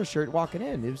Colorado shirt walking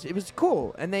in. It was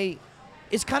cool, and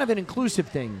it's kind of an inclusive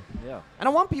thing, Yeah. and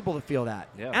I want people to feel that.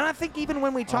 Yeah. And I think even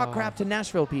when we talk crap to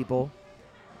Nashville people,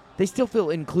 they still feel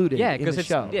included. Yeah, in because the it's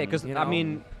show. I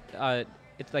mean,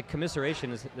 it's like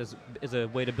commiseration is a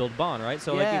way to build bond, right?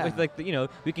 So Yeah.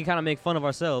 we can kind of make fun of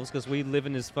ourselves because we live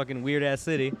in this fucking weird ass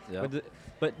city. Yeah.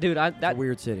 But dude, It's a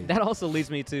weird city. That also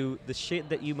leads me to the shit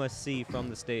that you must see from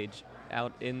the stage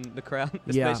out in the crowd,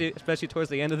 Yeah. especially towards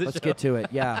the end of the Let's show. get to it.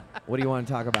 Yeah. What do you want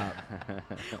to talk about?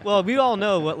 Well, we all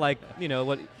know what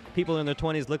people in their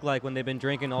 20s look like when they've been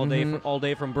drinking all day Mhm. all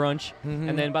day from brunch, Mhm.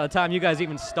 and then by the time you guys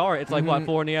even start, it's like what, Mhm.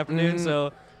 4 in the afternoon. Mhm.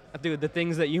 So, dude, the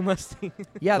things that you must see.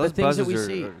 Yeah, Those the things that we buzzes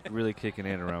see. are really kicking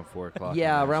in around 4 o'clock.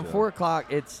 Yeah, in around Nashville. 4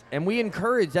 o'clock. And we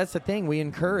encourage. That's the thing. We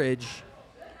encourage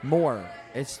more.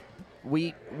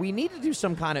 We need to do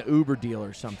some kind of Uber deal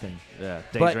or something. Yeah,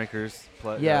 day But- drinkers.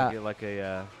 Yeah. Get like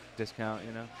a discount.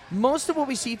 Most of what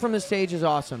we see from the stage is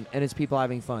awesome, and it's people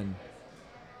having fun.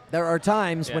 There are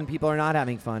times Yeah. when people are not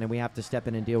having fun, and we have to step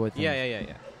in and deal with them. Yeah.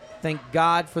 Thank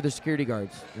God for the security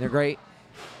guards. They're great,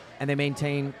 and they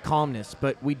maintain calmness.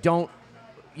 But we don't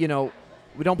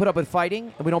put up with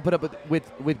fighting, and we don't put up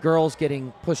with girls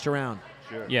getting pushed around.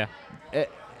 Sure. Yeah.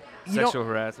 You don't- Sexual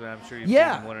harassment. I'm sure you've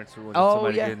Yeah. seen one or two. When Oh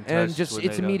somebody yeah, get in and touch just when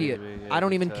it's they don't need immediate. to be, yeah, I don't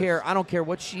get even touched. care. I don't care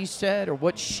what she said or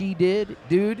what she did,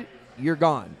 dude. You're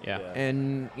gone. Yeah. Yeah.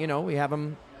 And we have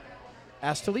them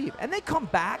asked to leave, and they come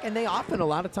back, and they often, a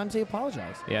lot of times, they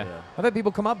apologize. Yeah. I've had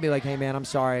people come up and be like, "Hey man, I'm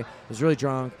sorry. I was really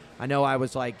drunk. I know I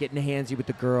was like getting handsy with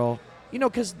the girl."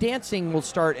 Because dancing will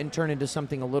start and turn into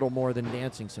something a little more than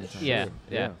dancing sometimes. Yeah.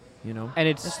 Yeah. And And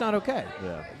it's not okay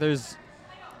Yeah. there's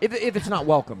if it's not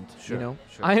welcomed. Sure.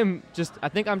 Sure. I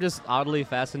think I'm just oddly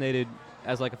fascinated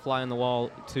as like a fly on the wall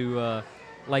to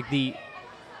like the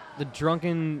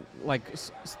drunken like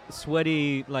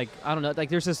sweaty like I don't know like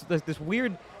there's this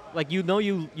weird like you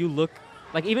look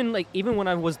like even when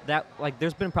I was that like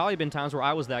there's probably been times where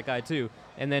I was that guy too,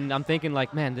 and then I'm thinking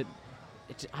like man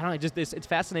I don't know it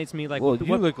fascinates me like well, what-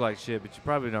 you look like shit, but you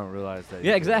probably don't realize that. Yeah,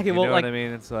 you do. exactly. You Well, know like- what I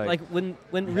mean? It's like when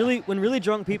really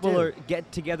drunk people do. are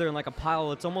get together in like a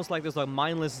pile, it's almost like there's like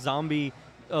mindless zombie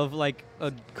of like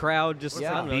a crowd just what's I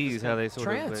the don't know, bees, just how they sort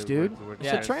Trance, of dude. the word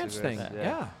It's a trance thing. Yeah.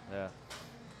 Yeah. Yeah.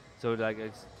 So like I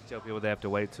tell people they have to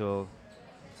wait till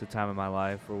it's the time of my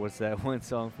life, or what's that one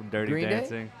song from Dirty Green Day?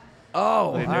 Dancing?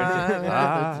 Oh, They do.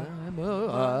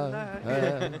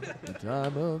 the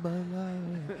time of my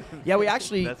life. Yeah, we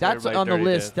actually That's that's everybody on the dirty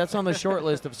list. dance. That's on the short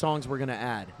list of songs we're gonna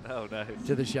add Oh, nice.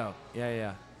 to the show.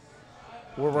 Yeah.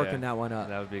 We're working Yeah. that one up.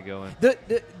 That would be going.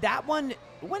 That one.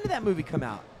 When did that movie come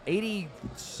out?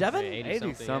 87? Yeah, 80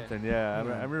 something, something. Yeah, I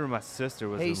remember my sister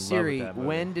was Hey in Siri, love with that movie.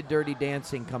 when did Dirty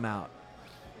Dancing come out?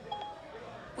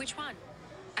 Which one?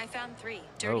 I found 3.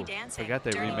 Dirty Oh, Dancing. forgot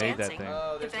they Dirty remade that Dancing. thing.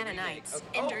 Havana Nights.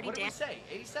 And Dirty Dancing. say?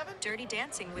 87? Dirty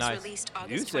Dancing was Nice. released You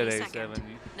August said 22nd, 87.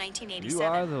 You 1987.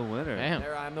 are the winner. Damn.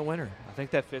 There, I'm the winner. I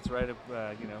think that fits right up.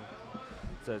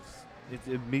 So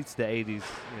it meets the 80s.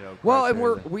 Well, and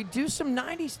criteria. we do some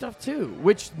 90s stuff too,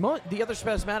 which the other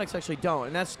Spasmatics actually don't.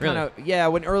 And that's kind of, Really?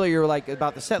 when earlier you were like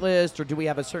about the set list, or do we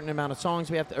have a certain amount of songs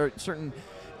we have to, or a certain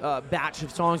batch of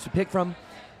songs to pick from?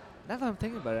 Now that I'm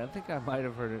thinking about it, I think I might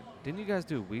have heard it. Didn't you guys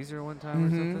do Weezer one time or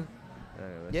Mhm. something?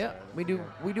 Yeah, we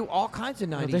do all kinds of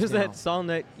 90s There's now. that song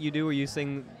that you do where you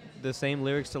sing the same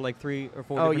lyrics to like 3 or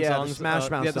 4 Oh, different yeah, the songs. Smash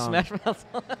Mouth yeah, the song. Smash Mouth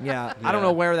song. Yeah, I don't Yeah.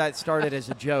 know where that started as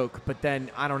a joke, but then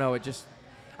I don't know.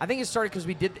 I think it started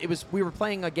because we were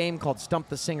playing a game called Stump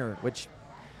the Singer, which,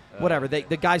 whatever. The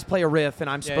guys play a riff, and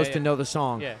I'm supposed yeah. to know the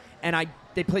song. Yeah. And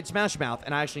they played Smash Mouth,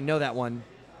 and I actually know that one.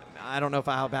 I don't know if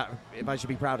I should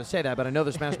be proud to say that, but I know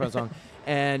the Smash Mouth song.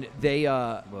 And they,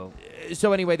 Well,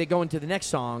 so anyway, they go into the next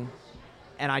song,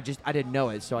 and I didn't know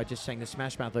it, so I just sang the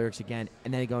Smash Mouth lyrics again,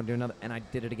 and then they go into another, and I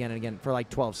did it again and again for like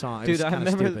 12 songs. It Dude, was I kinda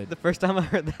remember stupid. the first time I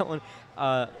heard that one.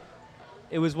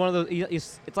 It was one of those.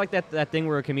 It's like that thing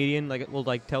where a comedian will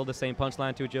tell the same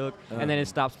punchline to a joke, and then it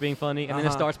stops being funny, and then it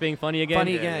Uh-huh. starts being funny again.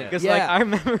 Funny Yeah, again. yeah. Because Yeah, I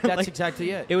remember that's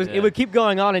exactly it. it was. Yeah. It would keep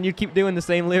going on, and you'd keep doing the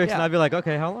same lyrics, and Yeah. I'd be like,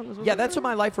 okay, how long is this? Yeah, that's what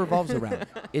my life revolves around.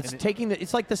 It's And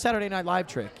it's like the Saturday Night Live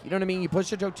trick. You know what I mean? You push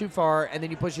a joke too far, and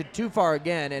then you push it too far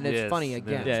again, and it's yes, funny then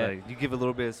again. it's Yeah. like you give a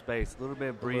little bit of space, a little bit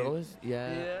of The breathe. little is-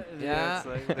 yeah. Yeah. It's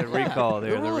like the recall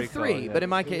there. The rule of recall, 3, yeah. but in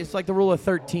my case, it's like the rule of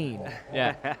 13.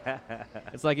 Yeah.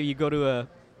 It's like if you go to a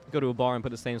bar and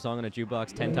put the same song on a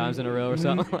jukebox 10 times in a row or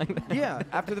something like that. Yeah,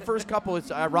 after the first couple, it's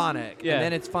ironic, Yeah. and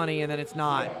then it's funny, and then it's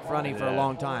not funny for a Yeah.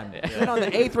 long time. Then on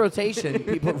the 8th rotation,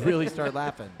 people really start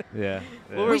laughing. Yeah.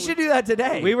 Well, We should do that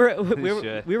today. We were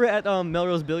should. we were at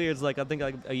Melrose Billiards I think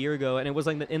a year ago, and it was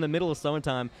in the middle of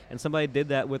summertime, and somebody did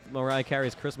that with Mariah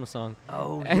Carey's Christmas song.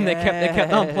 Oh, And they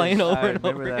kept on playing yes. over I and over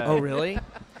remember again. that. Oh, really?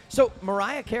 So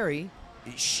Mariah Carey,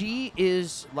 she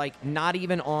is like not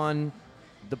even on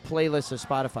the playlist of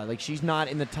Spotify. Like she's not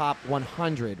in the top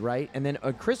 100, right? And then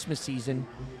a Christmas season,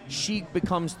 she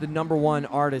becomes the #1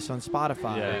 artist on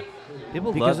Spotify. Yeah.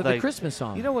 People Because love of the like, Christmas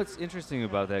song. You know what's interesting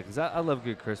about that? Because I love a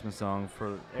good Christmas song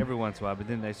for every once in a while, but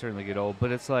then they certainly get old.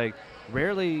 But it's like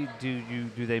rarely do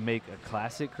they make a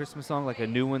classic Christmas song, like a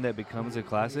new one that becomes a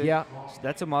classic. Yeah.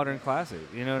 That's a modern classic.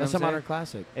 You know what That's I'm a saying? modern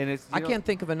classic. And it's I can't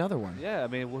think of another one. Yeah, I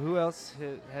mean, well, who else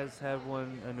has had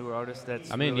a newer artist that's?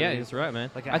 I mean, really, yeah, that's right,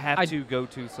 man. Like a have-to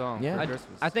go-to song Yeah. for I,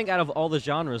 Christmas. I think out of all the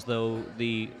genres, though,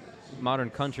 the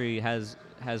modern country has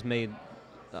made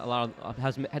a lot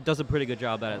of does a pretty good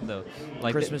job at it, though.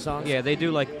 Like Christmas songs? Yeah, they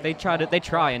do. Like they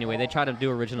try anyway. They try to do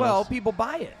originals. Well, people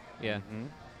buy it. yeah. Mhm.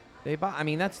 They buy. I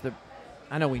mean,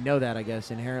 I know we know that, I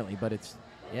guess, inherently, but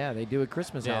they do a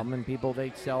Christmas Yeah. album, and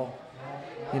they sell,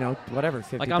 whatever,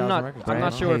 50,000 Like I'm not records. I'm I not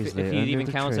don't sure know. if he even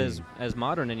counts as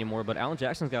modern anymore. But Alan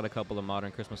Jackson's got a couple of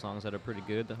modern Christmas songs that are pretty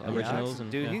good, the originals.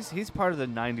 And Dude, yeah. he's part of the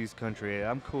 '90s country.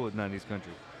 I'm cool with '90s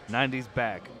country. '90s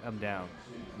back, I'm down.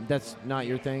 That's not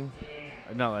your thing.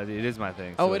 No, it is my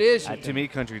thing. Oh, it is your To thing. me,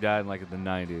 country died in like the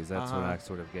 '90s. That's when Uh-huh. I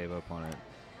sort of gave up on it.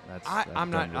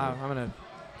 I'm not. I'm gonna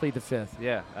plead the fifth.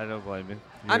 Yeah, I don't blame you.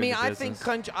 I You're in mean, the I think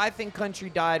business. country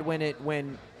died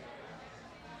when.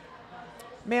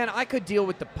 Man, I could deal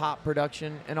with the pop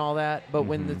production and all that, but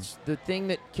when the thing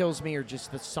that kills me are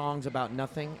just the songs about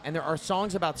nothing. And there are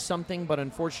songs about something, but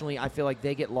unfortunately, I feel like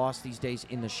they get lost these days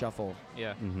in the shuffle.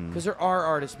 yeah. Because there are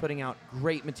artists putting out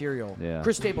great material. Yeah.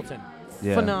 Chris Stapleton,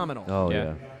 Yeah. phenomenal. Oh Yeah.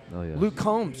 yeah. Oh yeah. Luke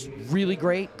Combs, really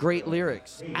great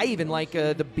lyrics. I even like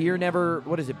the Beer Never,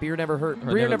 what is it? Beer Never Hurt.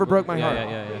 Beer Never Broke My Heart.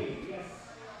 Yeah.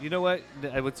 You know what?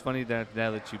 What's funny that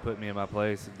now that you put me in my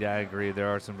place, yeah, I agree. There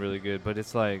are some really good, but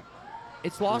it's like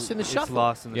It's lost in the it's shuffle.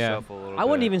 lost in the Yeah. shuffle a little I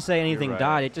wouldn't bit. even say You're anything right.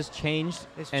 died. It just changed.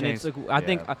 It's and changed, it's like, I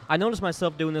think yeah. I noticed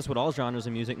myself doing this with all genres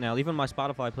of music now. Even my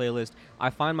Spotify playlist,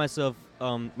 I find myself.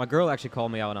 My girl actually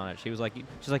called me out on it. She's like,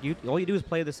 all you do is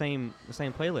play the same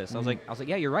playlist. I was like,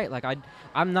 yeah, you're right. Like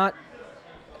I'm not.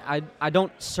 I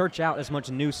don't search out as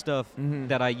much new stuff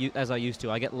that as I used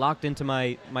to. I get locked into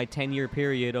my 10-year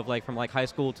period of from high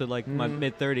school to my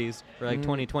mid-30s or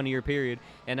 20-year period,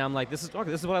 and I'm like, this is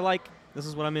what I like. This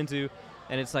is what I'm into.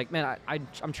 And it's like, man,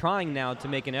 I'm trying now to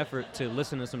make an effort to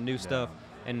listen to some new stuff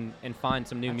and find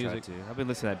some new I try music. to. I've been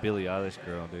listening to that Billie Eilish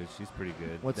girl, dude. She's pretty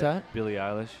good. What's that? Billie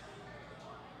Eilish.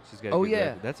 She's got. Oh, a good yeah.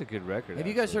 record. That's a good record. Have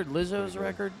you guys actually. heard Lizzo's Pretty good.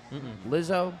 record? Mm-mm.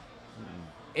 Lizzo.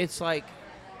 It's like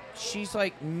she's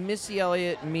like Missy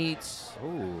Elliott meets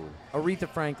Ooh. Aretha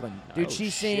Franklin. Dude, Oh, she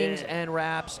sings shit. and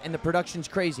raps, and the production's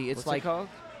crazy. It's What's like it called?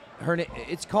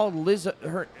 It's called Lizzo.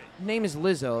 Her name is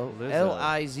Lizzo. Lizzo.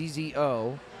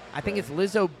 Lizzo. I think it's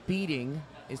Lizzo Beating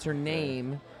is her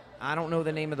name. I don't know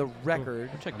the name of the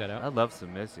record. Check that out. I love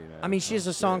some Missy, man. I mean, she has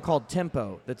a song called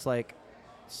Tempo that's like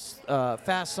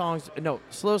fast songs. No,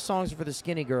 slow songs for the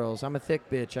skinny girls. I'm a thick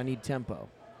bitch. I need tempo.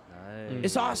 Nice.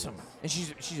 It's awesome. And she's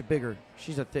a thick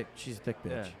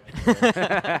bitch.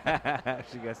 Yeah.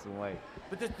 She got some weight.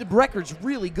 But the record's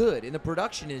really good, and the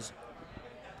production's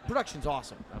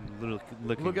awesome. I'm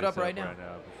looking Look it up this right now.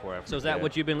 before I So is that forget.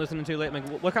 what you've been listening to lately?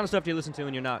 Like, what kind of stuff do you listen to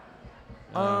when you're not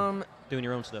doing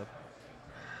your own stuff?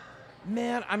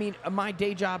 Man, I mean, my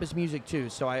day job is music too,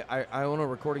 so I own a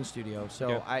recording studio. So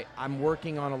Yeah. I'm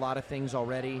working on a lot of things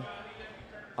already.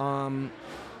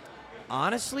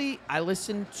 Honestly, I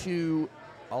listen to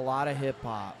a lot of hip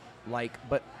hop,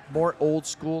 but more old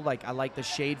school. Like I like the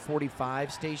Shade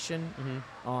 45 station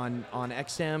on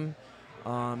XM.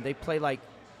 They play like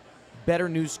better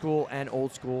new school and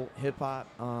old school hip hop.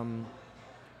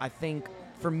 I think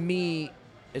for me,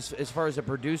 as far as a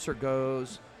producer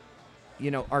goes, you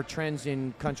know, our trends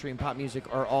in country and pop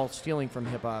music are all stealing from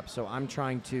hip hop. So I'm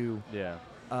trying to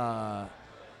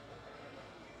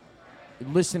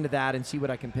listen to that and see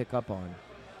what I can pick up on.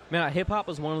 Man, hip hop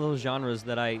is one of those genres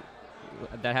that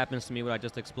happens to me. What I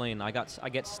just explained, I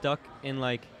get stuck in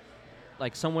like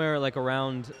somewhere like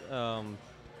around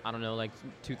I don't know, like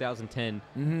 2010.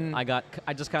 Mm-hmm.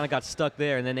 I just kind of got stuck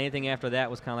there, and then anything after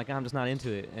that was kind of like I'm just not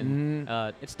into it, and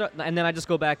and then I just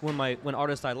go back when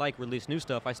artists I like release new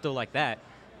stuff. I still like that,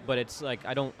 but it's like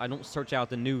I don't search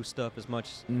out the new stuff as much,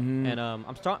 and I'm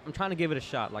trying to give it a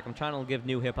shot. Like I'm trying to give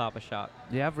new hip hop a shot.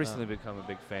 Yeah, I've recently become a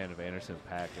big fan of Anderson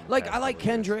 .Paak. Like I like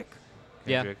Kendrick,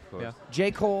 Kendrick, of course. Yeah.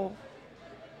 J. Cole.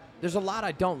 There's a lot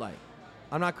I don't like.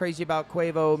 I'm not crazy about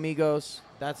Quavo, Migos.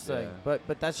 That's the but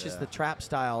that's just the trap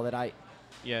style that I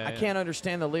can't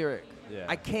understand the lyric. Yeah.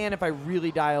 I can if I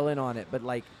really dial in on it, but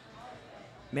like,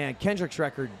 man, Kendrick's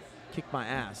record kicked my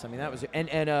ass. I mean, that was dude.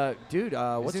 What's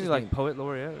Isn't his he like name? poet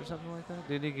laureate or something like that?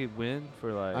 Didn't he win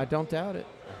for like? I don't doubt it.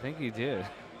 I think he did.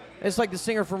 It's like the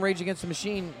singer from Rage Against the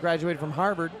Machine graduated from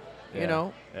Harvard. You Yeah,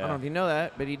 know, I yeah. don't know if you know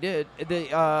that, but he did.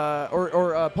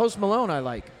 Or Post Malone, I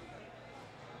like.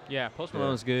 Yeah, Post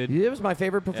Malone's good. It was my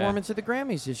favorite performance at the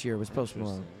Grammys this year. Was Post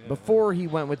Malone Interesting, yeah. before he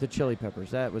went with the Chili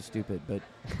Peppers? That was stupid, but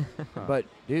but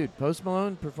dude, Post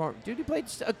Malone performed. Dude, he played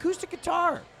acoustic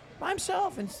guitar by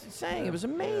himself and sang. It was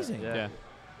amazing. Yeah. Yeah.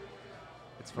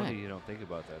 It's funny Right. you don't think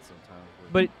about that sometimes.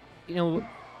 But you know,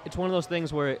 it's one of those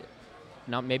things where,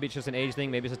 maybe it's just an age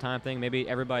thing, maybe it's a time thing, maybe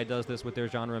everybody does this with their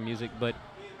genre of music. But,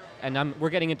 we're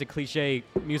getting into cliche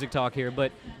music talk here,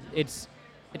 but it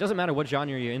doesn't matter what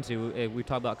genre you're into. We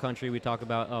talk about country, we talk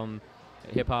about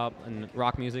hip hop and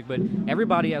rock music, but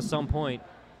everybody at some point,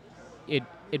 it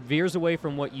veers away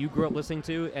from what you grew up listening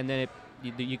to, and then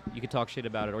you could talk shit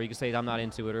about it, or you could say I'm not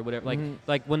into it, or whatever.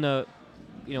 Like when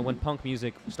when punk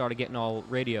music started getting all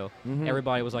radio,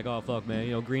 everybody was like, "Oh fuck,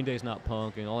 man, Green Day's not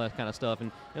punk," and all that kind of stuff.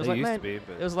 And it was They like, used man, to be,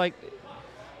 but- it was like,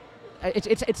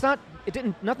 it's not. It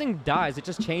didn't. Nothing dies. It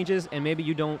just changes, and maybe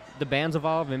you don't. The bands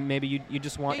evolve, and maybe you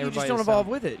just want Yeah, you everybody. just don't to evolve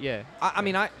sound- with it. Yeah. I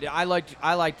mean, I liked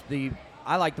the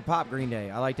pop Green Day.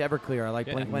 I liked Everclear. I liked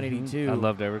Yeah. Blink 182. I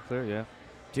loved Everclear. Yeah.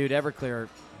 Dude, Everclear,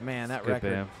 man, that Good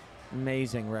record, band.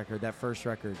 amazing record. That first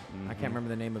record, I Mhm. can't remember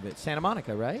the name of it. Santa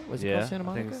Monica, right? Was it Yeah. called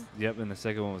Santa I think Monica? yep. And the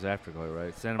second one was Afterglow,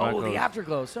 right? Santa Oh, Monica. the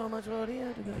Afterglow. So much for the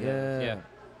Afterglow. Yeah. Yeah.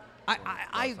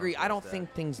 I agree. I don't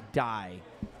think things die.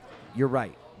 You're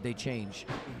right. They change.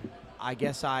 I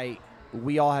guess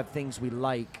we all have things we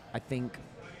like. I think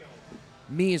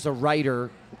me as a writer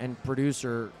and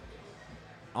producer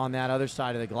on that other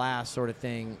side of the glass sort of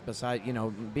thing, besides,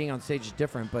 being on stage is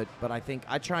different, but I think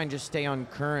I try and just stay on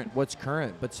what's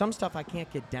current. But some stuff I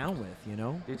can't get down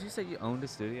with, Did you say you owned a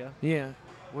studio? Yeah.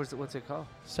 What's it called?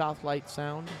 South Light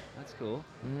Sound. That's cool.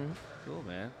 Mm-hmm. Cool,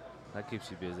 man. That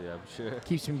keeps you busy, I'm sure.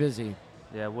 Keeps me busy.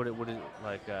 Yeah. What it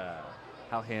like?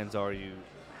 How hands are you?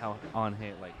 How on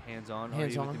hand? Like hands-on? Are you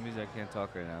Hands-on. with the music? I can't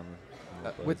talk right now. I'm a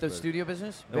little With the buzzed, but- studio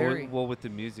business? No, Very. well, with the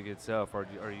music itself, are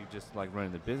you just like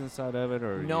running the business side of it,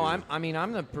 or No,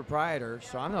 I'm the proprietor,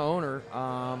 so I'm the owner.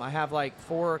 I have like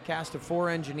a cast of 4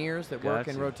 engineers that work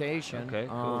in Gotcha. rotation. Okay,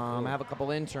 cool, cool. I have a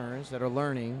couple interns that are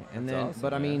learning, and That's then, awesome,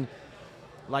 but I man. mean,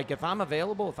 like if I'm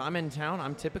available, if I'm in town,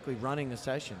 I'm typically running the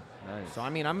session. Nice. So I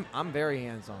mean, I'm very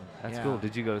hands-on. That's Yeah. cool.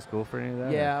 Did you go to school for any of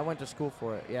that? Yeah, I went to school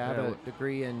for it. Yeah, I have Yeah. a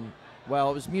degree in, well,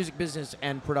 it was music business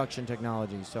and production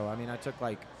technology. So I mean, I took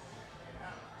I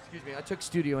took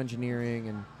studio engineering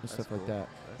and stuff like cool. that.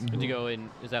 That's Did you go in?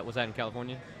 Was that in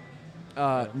California?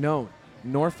 No,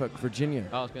 Norfolk, Virginia.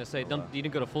 I was gonna say, you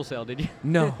didn't go to Full Sail, did you?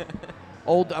 No.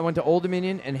 I went to Old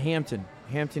Dominion and Hampton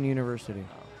University.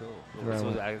 Cool. Right.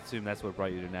 So I assume that's what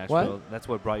brought you to Nashville. What? That's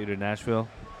what brought you to Nashville.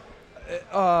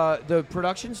 The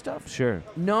production stuff? Sure.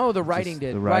 No, the writing Just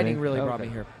did. the Writing writing? really Oh, brought okay.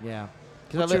 me here. Yeah.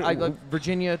 What's Because I your- left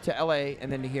Virginia to L.A.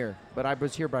 and then to here. But I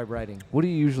was here by writing. What do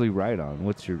you usually write on?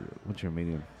 What's your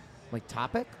medium? Like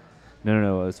topic?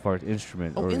 No. As far as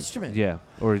instrument. Oh, or, instrument. Yeah,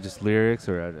 or just lyrics.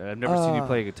 Or I've never seen you Uh,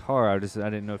 play guitar. I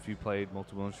didn't know if you played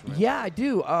multiple instruments. Yeah, I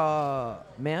do.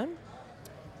 Man,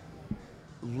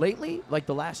 lately, like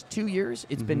the last 2 years,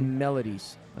 it's been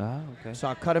melodies. Ah, okay. So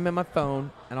I'll cut them in my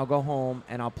phone, and I'll go home,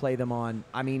 and I'll play them on,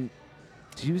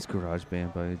 Do you use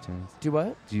GarageBand by any chance? do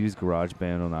what? Do you use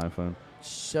GarageBand on iPhone?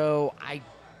 So I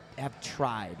have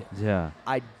tried. Yeah,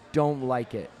 I don't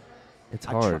like it. it's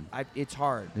I hard. it's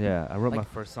hard. Yeah, I wrote my Like-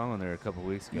 first song on there a couple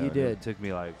weeks ago. You and did. It took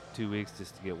me like 2 weeks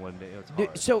just to get one day. It's Dude,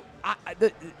 hard. so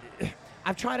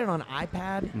I've tried it on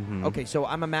iPad. Mhm. Okay, so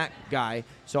I'm a Mac guy,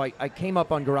 so I came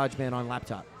up on GarageBand on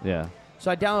laptop. Yeah. So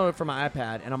I downloaded it from my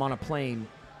iPad, and I'm on a plane.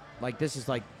 Like this is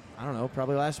like, I don't know,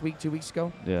 probably last week, 2 weeks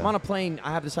ago. Yeah. I'm on a plane.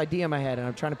 I have this idea in my head, and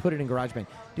I'm trying to put it in GarageBand.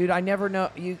 Dude, I never know.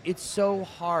 It's so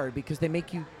hard because they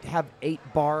make you have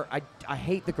 8-bar. I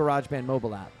hate the GarageBand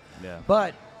mobile app. Yeah.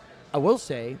 But I will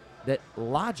say that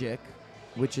Logic,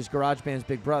 which is GarageBand's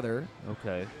big brother,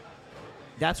 Okay.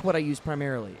 that's what I use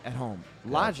primarily at home.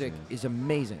 Logic Gotcha. is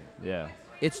amazing. Yeah.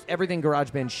 It's everything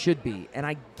GarageBand should be. And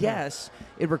I guess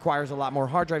it requires a lot more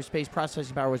hard drive space,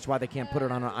 processing power, which is why they can't put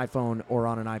it on an iPhone or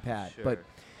on an iPad. Sure. But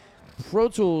Pro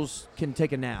Tools can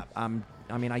take a nap.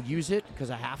 I use it because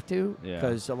I have to, Yeah.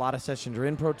 because a lot of sessions are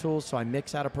in Pro Tools, so I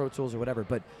mix out of Pro Tools or whatever.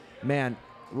 But, man,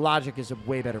 Logic is a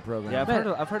way better program. Yeah,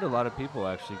 I've heard a lot of people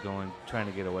actually trying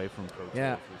to get away from Pro Tools.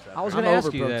 Yeah. which I was I'm going to ask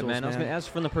over you Pro that, Tools, man. I was man. going to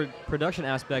ask from the production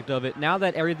aspect of it. Now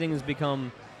that everything has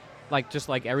become, just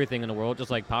like everything in the world,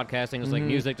 just like podcasting, just like Mhm.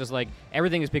 music, just like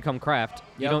everything has become craft.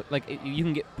 You Yep. don't you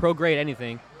can get pro grade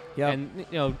anything, Yep. and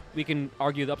we can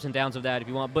argue the ups and downs of that if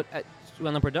you want. But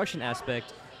on the production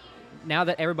aspect, now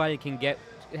that everybody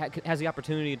has the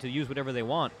opportunity to use whatever they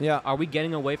want, Yeah. are we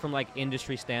getting away from like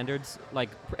industry standards? Like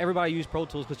everybody used Pro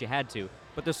Tools because you had to,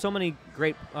 but there's so many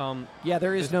great, Yeah,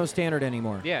 there is no standard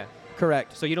anymore. yeah.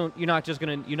 Correct. So you're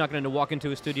not gonna walk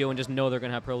into a studio and just know they're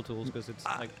gonna have Pro Tools because it's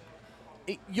like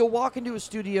You'll walk into a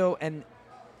studio, and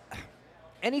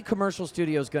any commercial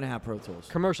studio is going to have Pro Tools.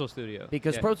 commercial studio.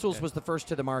 Because Yeah, Pro Tools yeah, was the first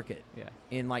to the market yeah.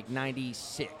 in like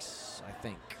 96, I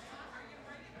think.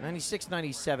 96,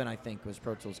 97, I think, was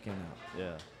Pro Tools came out.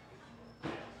 Yeah.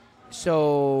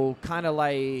 So kind of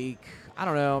like, I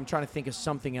don't know, I'm trying to think of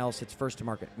something else that's first to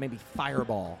market. Maybe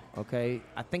Fireball, okay?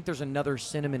 I think there's another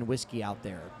cinnamon whiskey out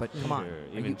there, but come on. Sure, Are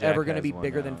even you Jack ever going to has be one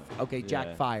bigger now. than, okay, Jack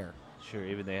Yeah. Fire. Sure,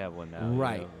 even they have one now.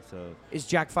 Right. So Is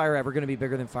Jack Fire ever going to be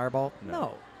bigger than Fireball? No.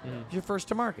 No. Mhm. You're first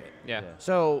to market. Yeah.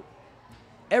 So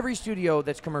every studio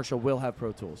that's commercial will have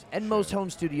Pro Tools, and most Sure. home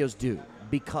studios do,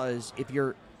 because if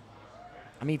you're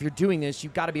doing this,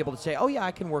 you've got to be able to say, oh yeah,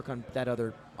 I can work on that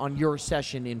on your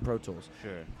session in Pro Tools.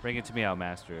 sure, bring it to me. I'll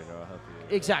master it. Or I'll help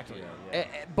you. Exactly. Yeah.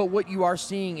 But what you are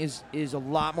seeing is a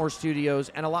lot more studios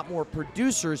and a lot more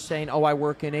producers saying, oh, I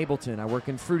work in Ableton, I work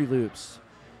in Fruity Loops.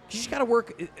 You just got to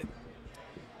work.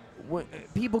 When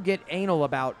people get anal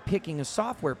about picking a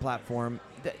software platform,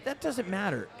 that doesn't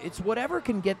matter. It's whatever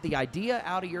can get the idea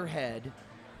out of your head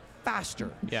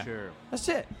faster. Yeah. Sure. That's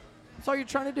it. That's all you're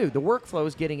trying to do. The workflow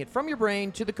is getting it from your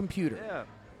brain to the computer. Yeah.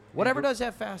 Whatever And- does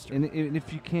that faster. And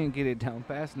if you can't get it down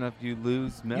fast enough, you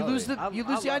lose melody. lose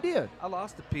the idea. I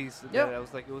lost the piece. That Yep.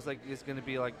 it was like it's going to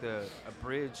be like a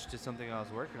bridge to something I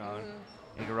was working on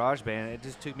in GarageBand. It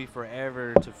just took me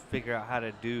forever to figure out how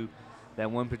to do that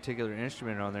one particular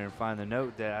instrument on there and find the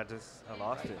note that I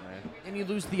lost it, man. And you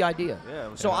lose the idea. Yeah.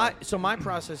 So my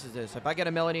process is this: if I get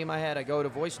a melody in my head, I go to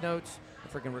voice notes, I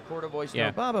freaking record a voice Yeah.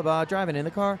 note, blah blah blah, driving in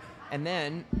the car, and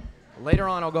then later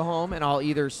on I'll go home and I'll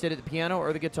either sit at the piano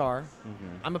or the guitar.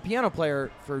 I'm a piano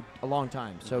player for a long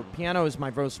time, so piano is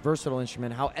my most versatile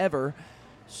instrument. However,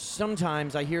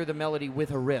 sometimes I hear the melody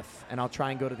with a riff, and I'll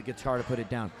try and go to the guitar to put it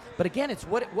down. But again, it's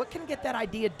what can get that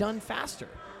idea done faster.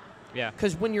 Yeah.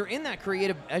 Because when you're in that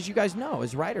creative, as you guys know,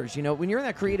 as writers, when you're in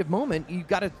that creative moment, you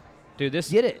got to Dude, this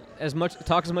get it.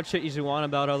 Talk as much shit as you want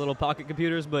about our little pocket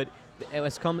computers, but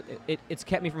it's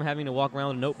kept me from having to walk around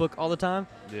with a notebook all the time.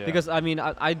 Yeah. Because I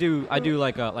do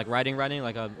like writing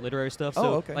like literary stuff. So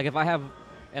Oh, okay. like if I have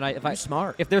You're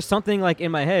smart. if there's something like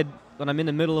in my head when I'm in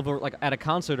the middle of at a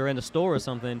concert or in a store or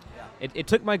something, it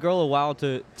took my girl a while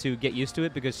to get used to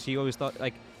it because she always thought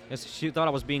she thought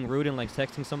I was being rude and like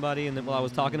texting somebody, and then while I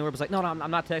was talking to her, it was like, no,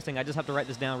 I'm not texting. I just have to write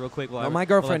this down real quick. Well, my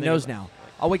girlfriend knows now.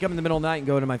 I'll wake up in the middle of the night and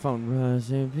go to my phone.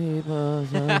 Russian people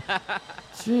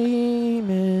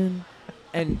dreaming.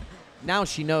 And now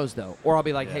she knows, though. Or I'll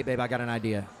be like, hey, babe, I got an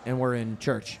idea. And we're in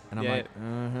church. And I'm like,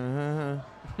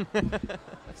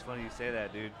 That's funny you say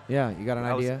that, dude. Yeah, you got an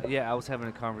idea? I was having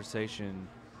a conversation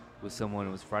with someone.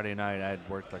 It was Friday night. I had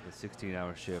worked like a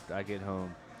 16-hour shift. I get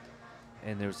home,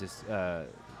 and there was this the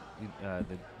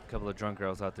couple of drunk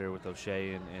girls out there with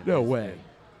O'Shea and No way.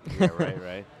 Yeah,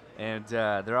 right. And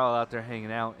they're all out there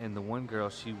hanging out. And the one girl,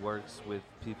 she works with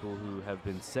people who have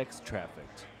been sex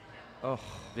trafficked. Oh,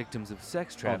 Victims of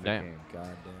sex damn. trafficking.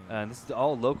 God damn. This is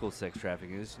all local sex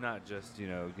trafficking. It's not just,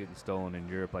 getting stolen in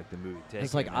Europe like the movie Taken.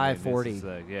 It's like I mean, I-40. this is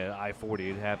like, I-40.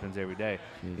 It happens every day.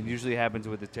 It usually happens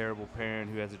with a terrible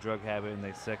parent who has a drug habit and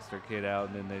they sex their kid out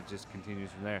and then it just continues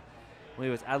from there. Well,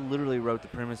 anyways, I literally wrote the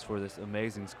premise for this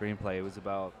amazing screenplay. It was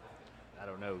about, I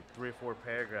don't know, 3 or 4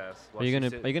 paragraphs. Are you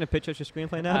gonna pitch us your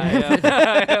screenplay now? I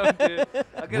am, dude.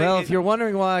 Well, if you're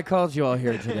wondering why I called you all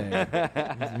here today.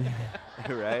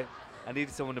 Right? I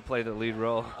need someone to play the lead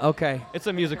role. Okay. It's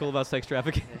a musical about sex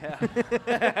trafficking.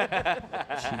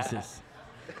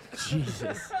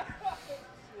 Jesus.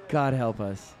 God help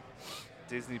us.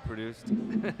 Disney produced.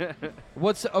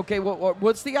 What's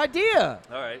the idea?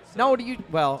 All right. So No, do you?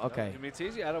 Well, okay. I mean, it's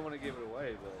easy. I don't want to give it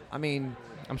away, but I mean,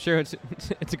 I'm sure it's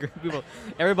a great people.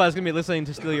 Everybody's gonna be listening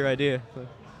to steal your idea. let's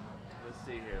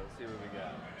see here. Let's see what we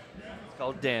got. It's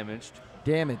called Damaged.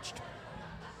 damaged.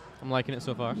 I'm liking it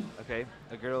so far. Okay.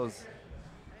 A girl's. Hey.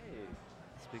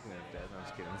 Speaking of that, no, I'm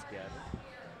just kidding. It's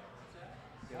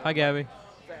Gabby. Hi, Gabby.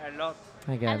 Hello.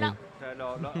 Hi, Gabby.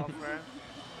 Hello, friend.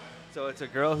 So it's a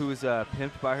girl who was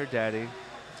pimped by her daddy,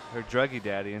 her druggy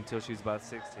daddy, until she's about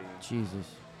 16.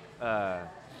 Jesus.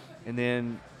 And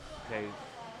then, okay,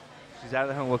 she's out of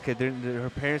the home. Okay, her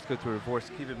parents go through a divorce.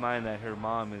 Keep in mind that her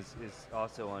mom is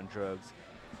also on drugs.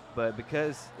 But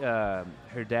because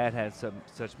her dad had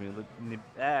such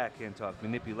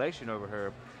manipulation over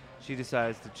her, she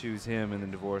decides to choose him in the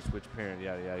divorce, which parent,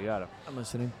 yada, yada, yada. I'm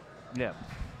listening. Yeah.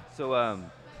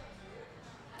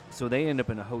 So they end up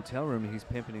in a hotel room. He's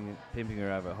pimping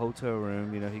her out of a hotel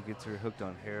room. He gets her hooked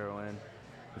on heroin.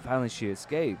 And finally, she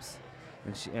escapes,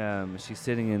 and she's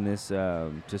sitting in this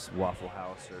just Waffle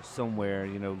House or somewhere,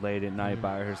 late at night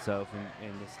by herself.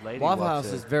 And this lady Waffle walks House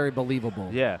in. is very believable.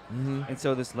 Yeah. Mm-hmm. And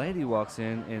so this lady walks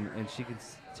in, and she can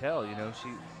tell,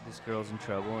 this girl's in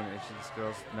trouble, and this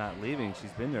girl's not leaving.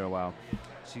 She's been there a while.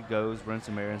 She goes, runs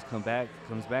some errands, comes back,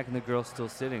 and the girl's still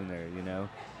sitting there,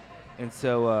 And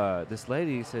so this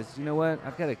lady says, you know what?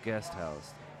 I've got a guest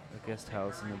house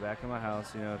in the back of my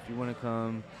house. If you want to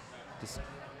come, just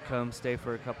come stay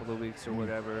for a couple of weeks or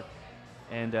whatever.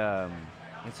 And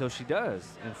so she does.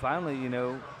 And finally,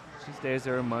 she stays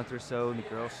there a month or so, and the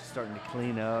girl's starting to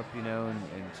clean up, and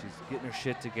she's getting her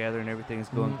shit together, and everything's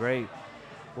going great.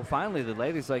 Well, finally, the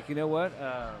lady's like, you know what?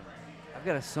 I've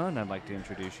got a son I'd like to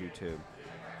introduce you to.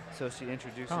 So she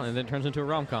introduces. Oh, and then it turns into a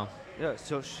rom-com. Yeah,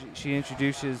 so she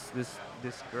introduces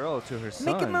this girl to her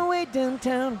son. Making my way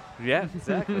downtown. Yeah,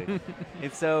 exactly.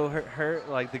 And so her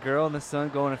like the girl and the son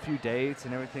go on a few dates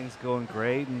and everything's going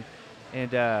great,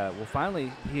 and well,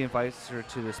 finally he invites her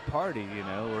to this party,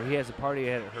 or he has a party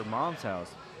at her mom's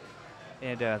house,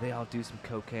 and they all do some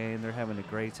cocaine. They're having a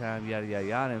great time, yada yada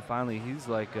yada. And finally he's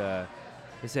like,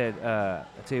 he said, "I'll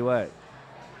tell you what.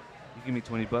 You give me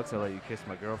 $20, I'll let you kiss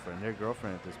my girlfriend." Their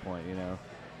girlfriend at this point,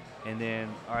 And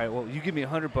then, all right, well, you give me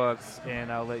 $100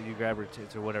 and I'll let you grab her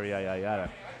tits or whatever, yada, yada,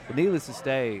 yada. But needless to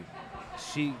say,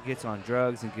 she gets on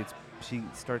drugs and she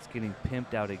starts getting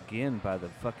pimped out again by the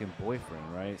fucking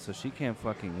boyfriend, right? So she can't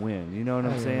fucking win. You know what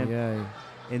I'm saying? Yeah.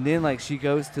 And then, like, she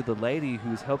goes to the lady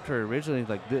who's helped her originally,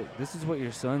 like, this is what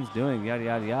your son's doing, yada,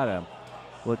 yada, yada.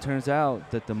 Well, it turns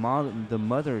out that the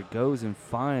mother goes and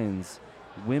finds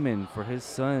women for his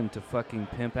son to fucking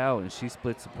pimp out, and she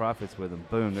splits the profits with him.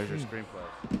 Boom, there's her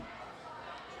screenplay.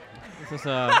 This is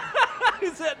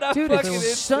Is that not Dude, fucking it's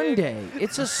insane? Sunday.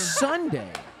 It's a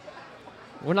Sunday.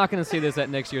 we're not gonna see this at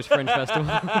next year's Fringe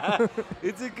Festival.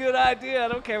 It's a good idea. I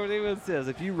don't care what anyone says.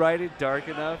 If you write it dark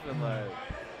enough and like,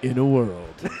 In a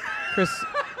world. Chris,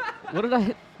 what did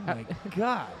I? My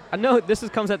God. I know this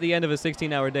comes at the end of a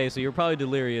 16-hour day, so you're probably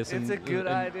delirious. it's and, a good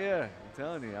and idea. I'm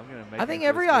telling you, I'm gonna make. I think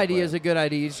every idea is a good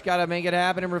idea. You just got to make it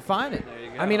happen and refine it. There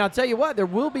you I mean, go. I'll tell you what, there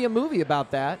will be a movie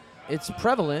about that. It's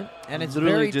prevalent, and it's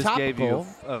literally very just topical.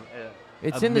 Gave you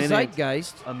It's a in the minute-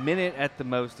 zeitgeist. a minute at the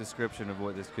most description of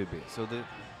what this could be. So the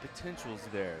potential's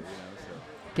there, So.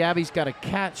 Gabby's got a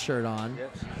cat shirt on.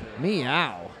 Yep, she's a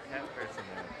Meow. cat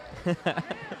person there.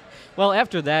 well,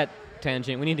 after that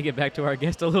tangent. We need to get back to our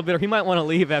guest a little bit, or he might want to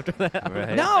leave after that.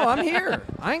 Right. No, I'm here.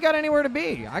 I ain't got anywhere to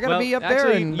be. I gotta Well, be up there.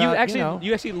 actually, And you you actually know.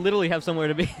 you actually literally have somewhere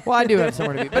to be. Well, I do have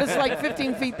somewhere to be, but it's like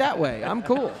 15 feet that way. I'm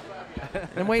cool.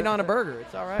 I'm waiting on a burger.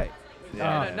 It's all right.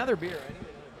 Yeah. And another beer.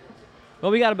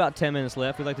 Well, we got about 10 minutes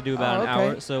left. We'd like to do about Oh, an okay.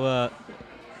 hour. So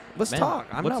Let's Man, talk.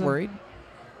 I'm what's not the- worried.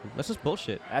 let's just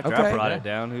bullshit. After Okay. I brought Yeah. it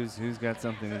down, who's got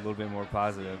something a little bit more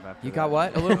positive? After You got that?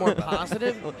 what? A little more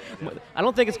positive? I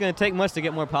don't think it's going to take much to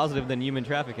get more positive than human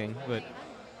trafficking, but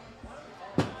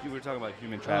You were talking about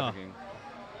human trafficking.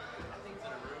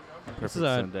 Perfect is a-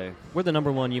 Sunday we're the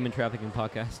 #1 human trafficking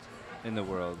podcast. in the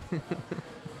world.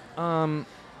 Um,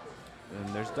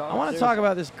 And there's dogs. I want to talk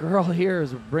about this girl here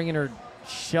who's bringing her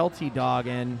Sheltie dog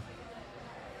in.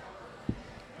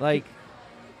 Like,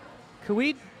 Could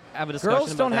we have a discussion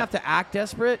girls about don't that? have to act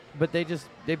desperate, but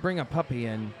they bring a puppy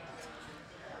in.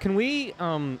 Can we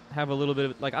have a little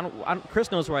bit of like I don't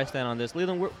Chris knows where I stand on this.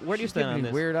 Leland, where do you She's stand giving on me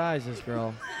this? weird eyes, this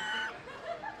girl.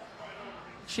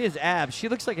 She has abs. She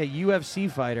looks like a UFC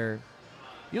fighter.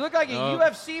 You look like a Oh.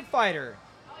 UFC fighter.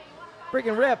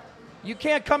 Freaking rip. You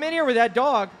can't come in here with that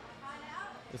dog.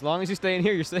 As long as you stay in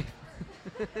here, you're safe.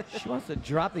 She wants to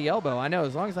drop the elbow. I know.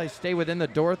 As long as I stay within the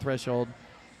door threshold,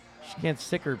 she can't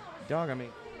sick her dog on me.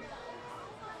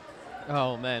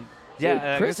 Oh man. Yeah, Dude,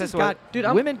 I Chris guess has that's why. got Dude,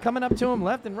 I'm- women coming up to him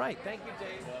left and right. Thank you,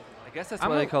 Dave. I guess that's I'm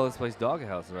why a- they call this place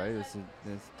Doghouse, right? It's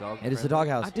dog. It is the friendly.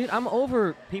 doghouse. Dude, I'm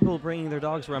over people bringing their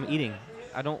dogs where I'm eating.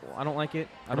 I don't like it.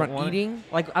 I don't Around want eating?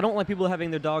 Like I don't like people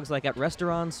having their dogs like at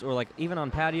restaurants or like even on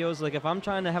patios. Like if I'm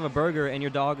trying to have a burger and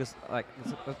your dog is like,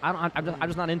 I'm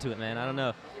just not into it, man. I don't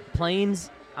know. Planes.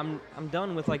 I'm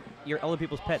done with like your other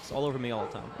people's pets all over me all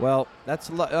the time. Well, that's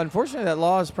unfortunately that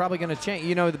law is probably going to change.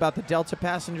 You know about the Delta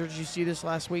passengers? Did you see this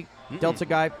last week? Delta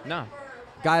guy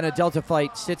in a Delta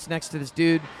flight sits next to this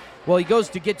dude. Well, he goes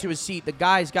to get to his seat. The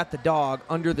guy's got the dog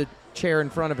under the chair in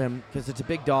front of him because it's a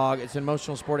big dog. It's an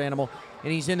emotional sport animal,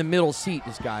 and he's in the middle seat.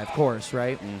 This guy, of course,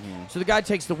 right? So the guy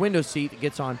takes the window seat that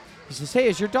gets on. He says, "Hey,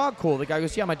 is your dog cool?" The guy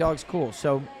goes, "Yeah, my dog's cool."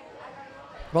 So.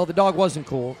 Well, the dog wasn't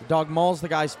cool. The dog mauls the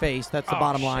guy's face. That's the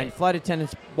bottom line. Flight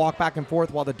attendants walk back and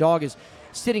forth while the dog is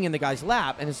sitting in the guy's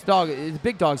lap, and the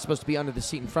big dog's supposed to be under the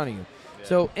seat in front of you. Yeah.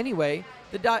 So anyway,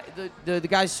 the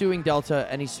guy's suing Delta,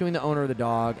 and he's suing the owner of the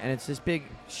dog, and it's this big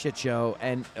shit show.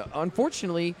 And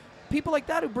unfortunately, people like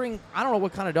that who bring, I don't know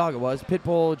what kind of dog it was, pit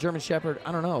bull, German shepherd,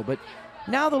 I don't know, but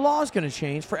now the law is going to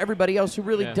change for everybody else who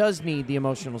really does need the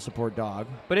emotional support dog.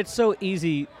 But it's so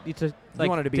easy to like. You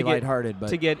wanted to be get- lighthearted, but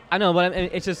to get. I know, but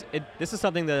it's just this is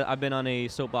something that I've been on a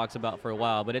soapbox about for a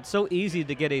while. But it's so easy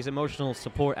to get a emotional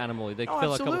support animal. They Oh,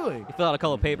 fill absolutely. you fill out a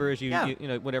couple of papers. Yeah. You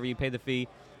know whatever you pay the fee.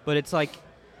 But it's like.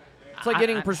 it's like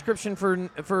getting a prescription for an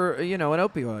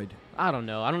opioid. I don't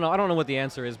know. I don't know what the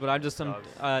answer is, but I just Dogs.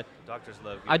 Doctors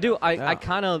love. I do. I Yeah.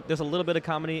 kind of. There's a little bit of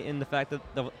comedy in the fact that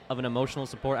of an emotional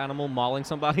support animal mauling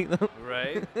somebody.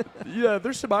 Right. Yeah,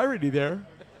 there's some irony there.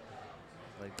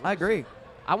 Like, I agree.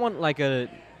 I want like an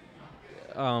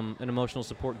emotional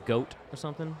support goat or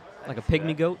something, like a see pygmy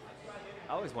that. goat.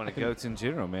 I always wanted goats in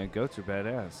general, man. Goats are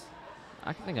badass.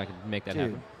 I think I could make that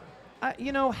Dude.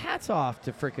 happen. Hats off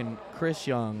to frickin' Chris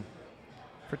Young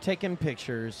for taking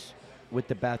pictures with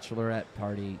the bachelorette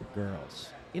party girls.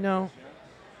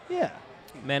 Yeah,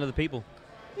 Man of the people.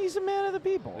 he's a man of the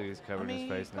people. Look, he's covering his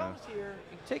face he now. comes here,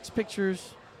 he takes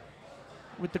pictures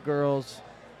with the girls.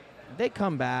 They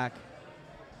come back.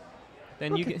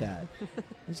 Then Look you at get. that.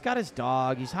 He's got his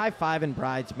dog. He's high-fiving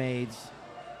bridesmaids.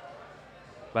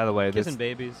 By the way, Kissing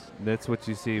babies. that's what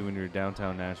you see when you're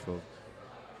downtown Nashville.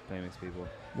 Famous people.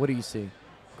 What do you see?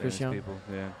 Chris Famous Young? people.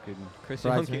 Yeah, kidding. Chris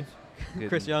Young, Bridesmaids?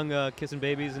 Chris Young kissing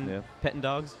babies and Yeah. petting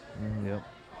dogs. Yep.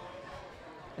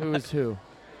 Who is who?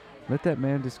 Let that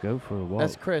man just go for a walk.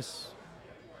 That's Chris.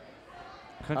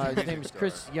 Country His name is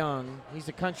Chris Young. He's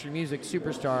a country music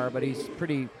superstar, but he's a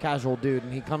pretty casual dude,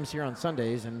 and he comes here on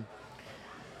Sundays, and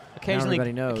Occasionally,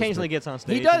 everybody knows, occasionally but gets on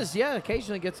stage. he does, yeah.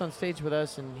 Occasionally gets on stage with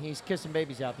us, and he's kissing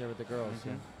babies out there with the girls.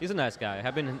 Mhm. He's a nice guy.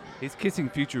 I've been. He's kissing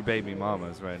future baby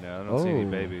mamas right now. I don't see any Oh.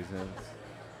 babies.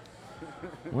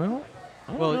 Well,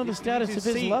 I don't Well, know the you status should of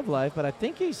his see- love life, but I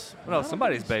think he's. I Well, don't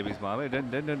somebody's think he's- baby's mom. It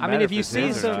doesn't I matter mean, if you it's see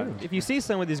his or some, not. if you see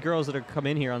some of these girls that are come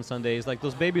in here on Sundays, like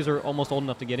those babies are almost old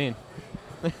enough to get in.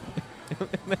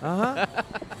 Uh-huh.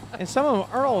 And some of them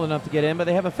are old enough to get in, but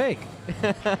they have a fake.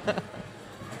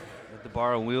 The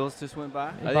bar on wheels just went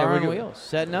by. yeah, Bar we're on go- wheels,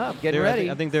 setting up, getting They're-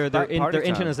 ready. I think they're about party they're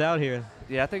inching time. us out here.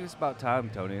 Yeah, I think it's about time,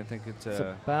 Tony. I think it's it's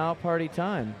about party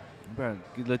time.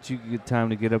 let you get time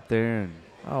to get up there and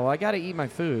Oh, I got to eat my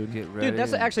food. get ready. Dude,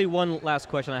 that's and- actually one last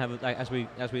question I have as we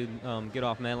get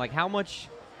off, man. Like how much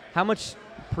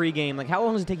pregame? Like, how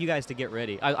long does it take you guys to get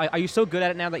ready? Are you so good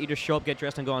at it now that you just show up, get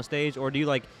dressed, and go on stage, or do you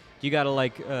got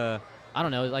to I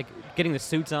don't know, like getting the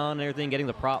suits on and everything, getting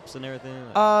the props and everything?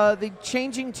 The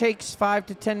changing takes 5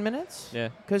 to 10 minutes. Yeah.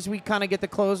 Because we kind of get the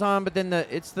clothes on, but then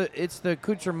it's the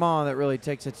accoutrement that really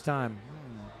takes its time.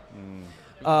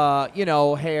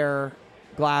 Hair,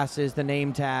 glasses, the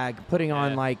name tag, putting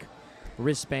on like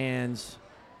wristbands.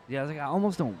 Yeah, I was like, I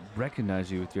almost don't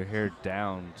recognize you with your hair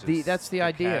down. That's the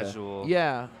idea. Casual.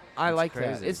 Yeah, I It's like that.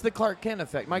 crazy. It's the Clark Kent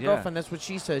effect. My Yeah. girlfriend, that's what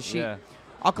she says. Yeah.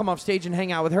 I'll come off stage and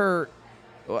hang out with her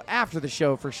after the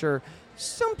show for sure.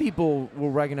 Some people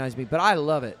will recognize me, but I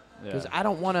love it because Yeah. I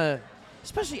don't want to,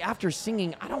 especially after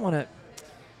singing, I don't want to.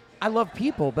 I love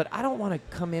people, but I don't want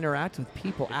to come interact with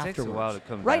people It takes a afterwards. while to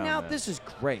come right down, now, man. this is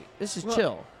great. This is Well-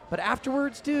 chill. But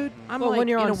afterwards, dude, I'm Well, like when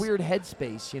you're in on a s- weird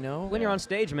headspace, you know? When you're on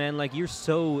stage, man, like you're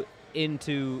so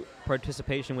into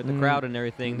participation with the crowd and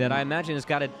everything that I imagine it's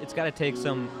got to take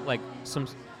some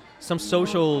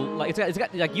social, like it's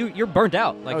got like you're burnt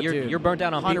out, like Oh, you're dude. burnt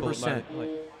out on people. 100%. Like,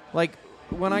 Like,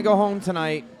 when I go home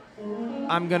tonight,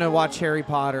 I'm going to watch Harry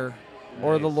Potter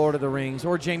or The Lord of the Rings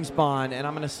or James Bond, and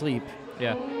I'm going to sleep.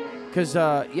 yeah. Because,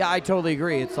 I totally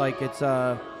agree. It's like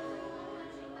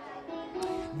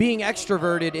being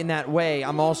extroverted in that way,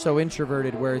 I'm also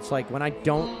introverted where it's like when I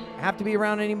don't have to be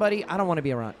around anybody, I don't want to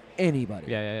be around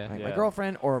anybody. Yeah. Like my Yeah.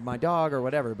 girlfriend or my dog or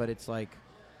whatever, but it's like,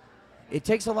 it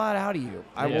takes a lot out of you,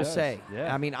 I Yeah, will it does. say.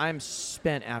 Yeah. I mean, I'm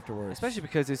spent afterwards. Especially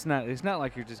because it's not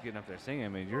like you're just getting up there singing. I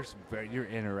mean, you're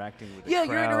interacting with the Yeah,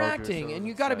 crowd. you're interacting, and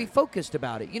you got to be focused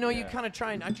about it. You Yeah. kind of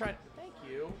try and thank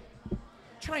you.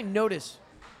 Try and notice.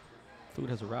 Food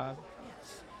has arrived.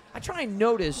 I try and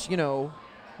notice,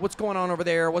 what's going on over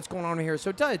there, what's going on here. So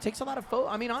it does. It takes a lot of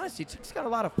I mean, honestly, it's got a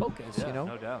lot of focus. Yeah, you know.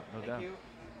 no doubt. you.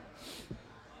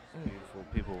 Beautiful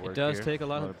people work It does here. take a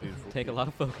lot of beautiful take a people. lot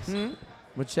of focus. Hmm?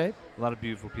 What'd you say? A lot of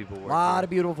beautiful people work A lot here. of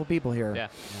beautiful people here. Yeah.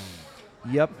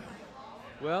 Yep.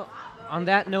 Well, on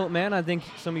that note, man, I think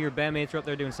some of your bandmates are up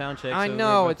there doing sound checks. I so we're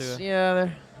know. about It's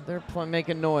to- they're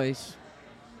making noise.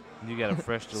 You got a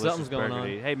fresh, delicious Something's going burger on.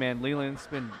 to eat. Hey, man, Leland, it's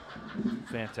been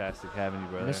fantastic having you,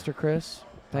 brother. Mr. Chris,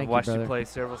 thank I've watched you, you brother. play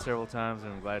several times,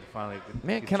 and I'm glad to finally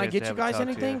Man, get can a I chance get to you have a guys talk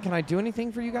to anything? you. Can I do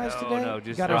anything for you guys No, today? no, You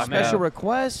just got any rock special out.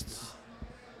 requests?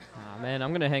 Aw, man,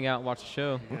 I'm gonna hang out and watch the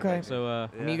show. Okay. So I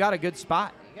mean, you got a good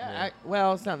spot. Yeah.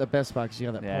 Well, it's not the best spot because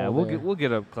you got that Yeah, pole there. we'll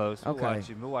get up close. We'll Okay. watch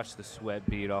you. We'll watch the sweat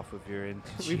bead off of your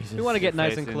we want to get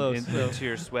nice and close. so. into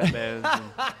your sweatbands.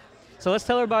 and So let's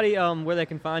tell everybody where they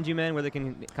can find you, man, where they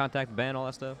can contact the band, all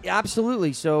that stuff. Yeah,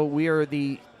 absolutely. So we are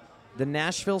the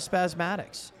Nashville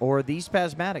Spasmatics or the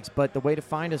Spasmatics, but the way to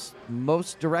find us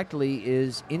most directly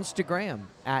is Instagram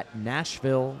at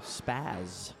Nashville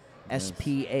Spaz,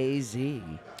 S-P-A-Z.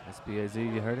 SBAZ,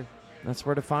 you heard it? That's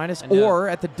where to find us, And, or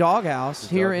at the Doghouse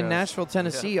The here in Doghouse. Nashville,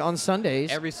 Tennessee, on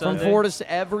Sundays. Every from Sunday? 4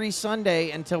 to every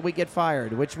Sunday until we get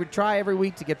fired, which we try every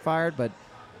week to get fired, but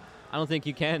I don't think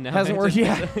you can now. hasn't man. worked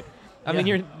yet. I mean,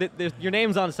 your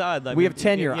name's on the side. Like, We have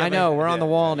tenure. I know. We're on the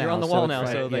wall now. You're on the so wall it's now,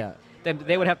 right, so like, yeah. then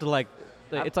they would have to like.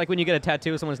 It's like when you get a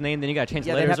tattoo of someone's name, then you got to change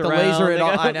Yeah, the they letters have to around. laser it They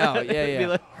all. gotta- I know. Yeah, be yeah.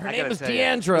 like- Her I name gotta is say,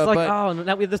 Deandra, It's like, but oh,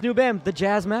 now we have this new band, the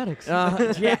Jazzmatics.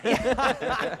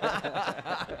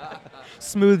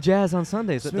 Smooth jazz on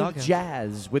Sundays at Smooth Doghouse.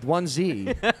 Jazz with one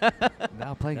Z.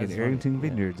 Now playing That's at funny. Arrington Yeah.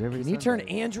 Vineyards every Can you turn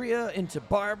Sunday. Andrea into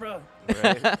Barbara?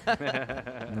 Right?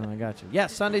 No, I got you. Yeah,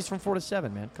 Sundays from 4 to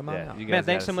 7, man. Come on Yeah, out. you Man, guys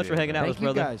thanks gotta so much see for it, hanging man. out Thank with you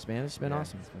us, brother. guys, man. It's been Yeah,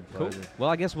 awesome. it's been a Cool. pleasure. Well,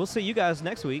 I guess we'll see you guys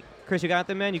next week. Chris, you got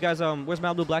anything, man? You guys, where's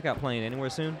Malibu Blackout playing? Anywhere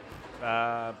soon?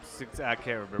 I can't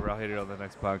remember. I'll hit it on the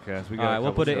next podcast. We got All a right,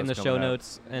 we'll couple put it in the shows show coming up.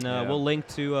 notes, and Yeah. we'll link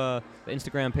to the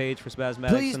Instagram page for Spasmatics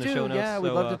Please in the do. show notes. Yeah, we'd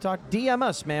So, love to talk. DM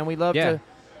us, man. We love Yeah. to.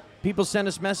 People send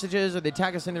us messages or they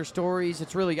tag us in their stories.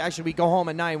 It's really actually we go home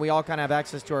at night and we all kind of have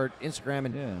access to our Instagram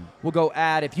and Yeah. we'll go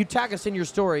add. If you tag us in your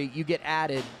story, you get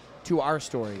added to our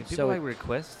story. Can people So like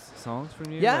request songs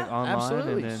from you? Yeah, like, online,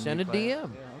 absolutely. And then Send you a play it?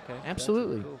 DM. Yeah, okay.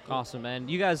 Absolutely. Cool, cool. Awesome, man.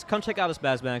 You guys come check out a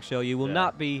Spasmatics show. You will Yeah.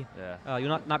 not be Yeah.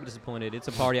 you'll not be disappointed. It's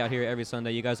a party out here every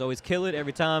Sunday. You guys always kill it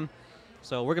every time.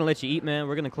 So we're gonna let you eat, man.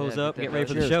 We're gonna close Yeah, up, get ready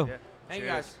for the Cheers. show. Yeah. Thank you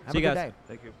Cheers. guys. Have See a you good guys. day.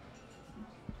 Thank you.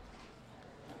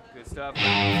 Good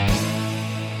stuff.